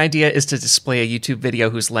 the main idea is to display a YouTube video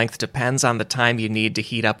whose length depends on the time you need to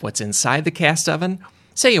heat up what's inside the cast oven.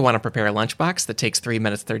 Say you want to prepare a lunchbox that takes 3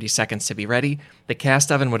 minutes 30 seconds to be ready. The cast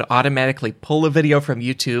oven would automatically pull a video from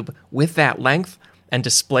YouTube with that length and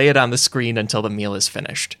display it on the screen until the meal is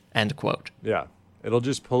finished. End quote. Yeah. It'll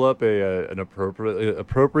just pull up an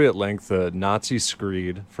appropriate length Nazi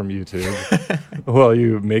screed from YouTube while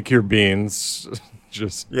you make your beans.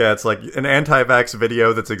 Yeah, it's an anti-vax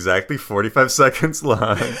video that's exactly 45 seconds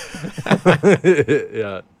long.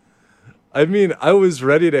 Yeah. I mean, I was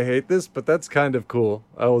ready to hate this, but that's kind of cool.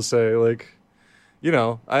 I will say,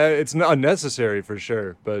 it's not unnecessary for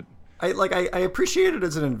sure, but I appreciate it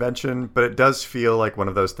as an invention, but it does feel like one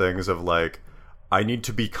of those things of I need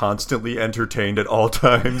to be constantly entertained at all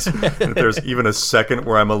times. And if there's even a second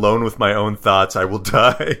where I'm alone with my own thoughts, I will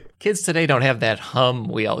die. Kids today don't have that hum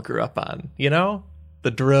we all grew up on,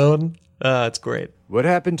 The drone. It's great. What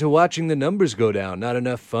happened to watching the numbers go down? Not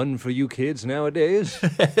enough fun for you kids nowadays?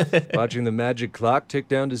 Watching the magic clock tick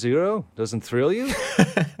down to 0 doesn't thrill you?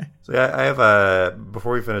 So yeah, I have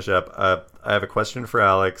before we finish up, I have a question for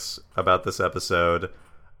Alex about this episode.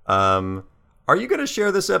 Are you going to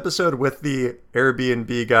share this episode with the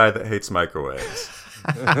Airbnb guy that hates microwaves?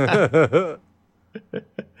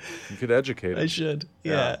 You could educate him. I should.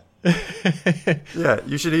 Yeah. Yeah,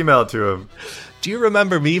 you should email it to him. Do you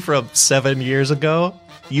remember me from 7 years ago?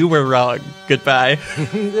 You were wrong. Goodbye.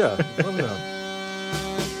 Yeah, let me know.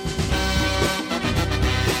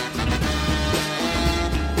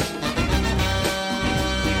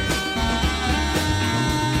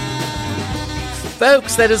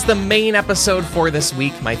 Folks, that is the main episode for this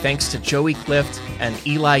week. My thanks to Joey Clift and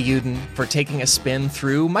Eli Uden for taking a spin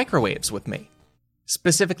through microwaves with me.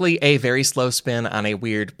 Specifically, a very slow spin on a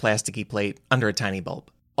weird plasticky plate under a tiny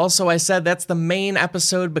bulb. Also, I said that's the main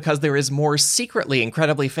episode because there is more secretly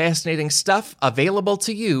incredibly fascinating stuff available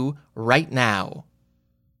to you right now.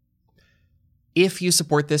 If you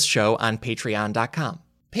support this show on patreon.com.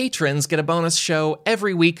 Patrons get a bonus show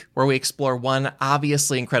every week where we explore one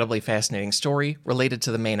obviously incredibly fascinating story related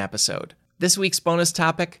to the main episode. This week's bonus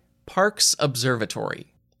topic, Parkes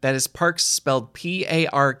Observatory. That is Parkes spelled P-A-R-K-E-S.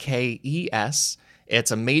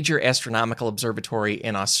 It's a major astronomical observatory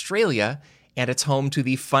in Australia, and it's home to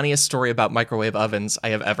the funniest story about microwave ovens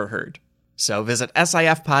I have ever heard. So visit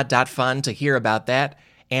sifpod.fun to hear about that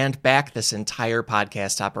and back this entire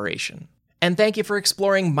podcast operation. And thank you for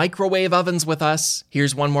exploring microwave ovens with us.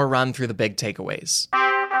 Here's one more run through the big takeaways.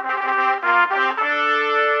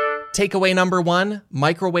 Takeaway number 1,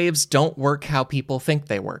 microwaves don't work how people think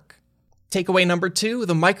they work. Takeaway number 2,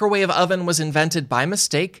 the microwave oven was invented by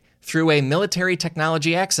mistake through a military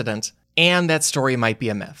technology accident, and that story might be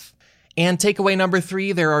a myth. And takeaway number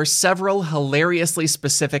 3, there are several hilariously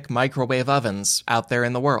specific microwave ovens out there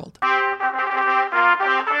in the world.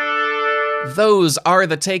 Those are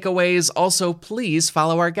the takeaways. Also, please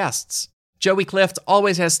follow our guests. Joey Clift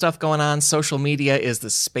always has stuff going on. Social media is the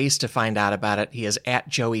space to find out about it. He is at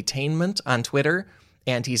Joeytainment on Twitter,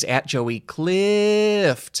 and he's at Joey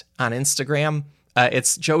Clift on Instagram.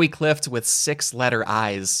 It's Joey Clift with 6-letter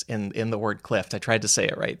I's in the word Clift. I tried to say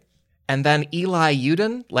it right. And then Eli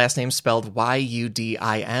Uden, last name spelled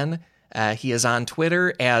Y-U-D-I-N. He is on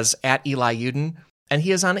Twitter as at Eli Uden, and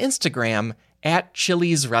he is on Instagram at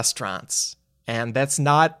Chili's Restaurants. And that's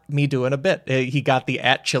not me doing a bit. He got the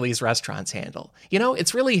at Chili's Restaurants handle. You know,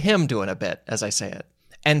 it's really him doing a bit, as I say it.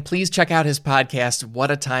 And please check out his podcast,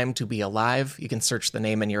 What a Time to Be Alive. You can search the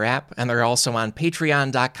name in your app. And they're also on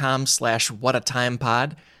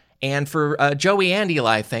patreon.com/whatatimepod. And for Joey and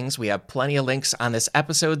Eli things, we have plenty of links on this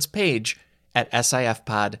episode's page at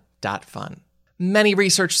sifpod.fun. Many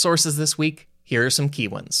research sources this week. Here are some key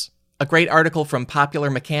ones. A great article from Popular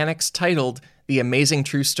Mechanics titled The Amazing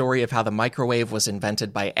True Story of How the Microwave Was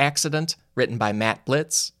Invented by Accident, written by Matt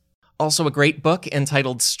Blitz. Also a great book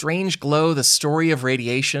entitled Strange Glow, The Story of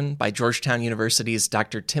Radiation by Georgetown University's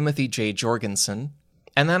Dr. Timothy J. Jorgensen.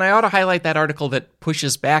 And then I ought to highlight that article that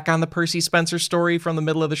pushes back on the Percy Spencer story from the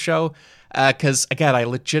middle of the show, because, again, I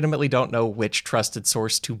legitimately don't know which trusted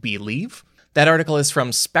source to believe. That article is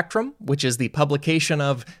from Spectrum, which is the publication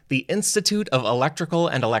of the Institute of Electrical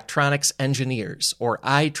and Electronics Engineers, or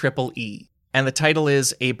IEEE. And the title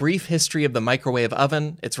is A Brief History of the Microwave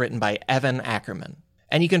Oven. It's written by Evan Ackerman.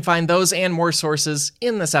 And you can find those and more sources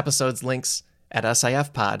in this episode's links at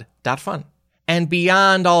sifpod.fun. And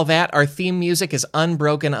beyond all that, our theme music is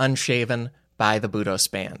Unbroken Unshaven by the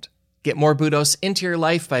Budos Band. Get more Budos into your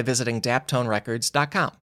life by visiting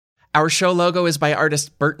daptonerecords.com. Our show logo is by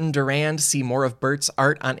artist Burton Durand. See more of Bert's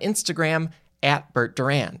art on Instagram at Bert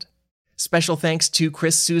Durand. Special thanks to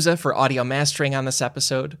Chris Souza for audio mastering on this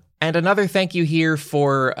episode. And another thank you here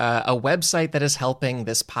for a website that is helping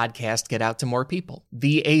this podcast get out to more people.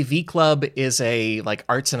 The AV Club is a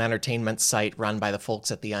arts and entertainment site run by the folks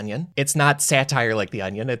at The Onion. It's not satire like The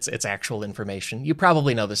Onion, it's actual information. You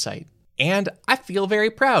probably know the site. And I feel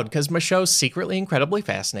very proud because my show, Secretly Incredibly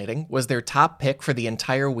Fascinating, was their top pick for the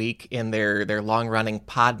entire week in their long-running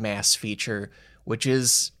Podmass feature, which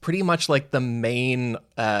is pretty much like the main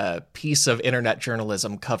piece of internet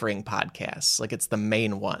journalism covering podcasts. It's the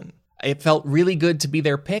main one. It felt really good to be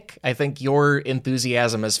their pick. I think your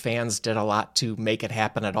enthusiasm as fans did a lot to make it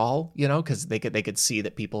happen at all, because they could see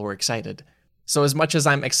that people were excited. So as much as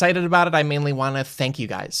I'm excited about it, I mainly want to thank you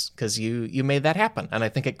guys because you made that happen. And I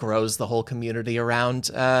think it grows the whole community around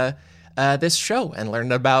this show and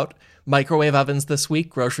learned about microwave ovens this week,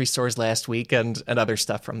 grocery stores last week, and other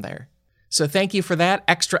stuff from there. So thank you for that.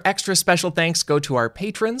 Extra special thanks go to our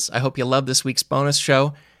patrons. I hope you love this week's bonus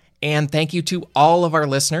show. And thank you to all of our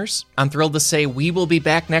listeners. I'm thrilled to say we will be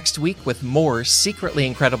back next week with more Secretly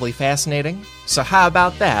Incredibly Fascinating. So how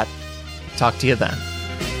about that? Talk to you then.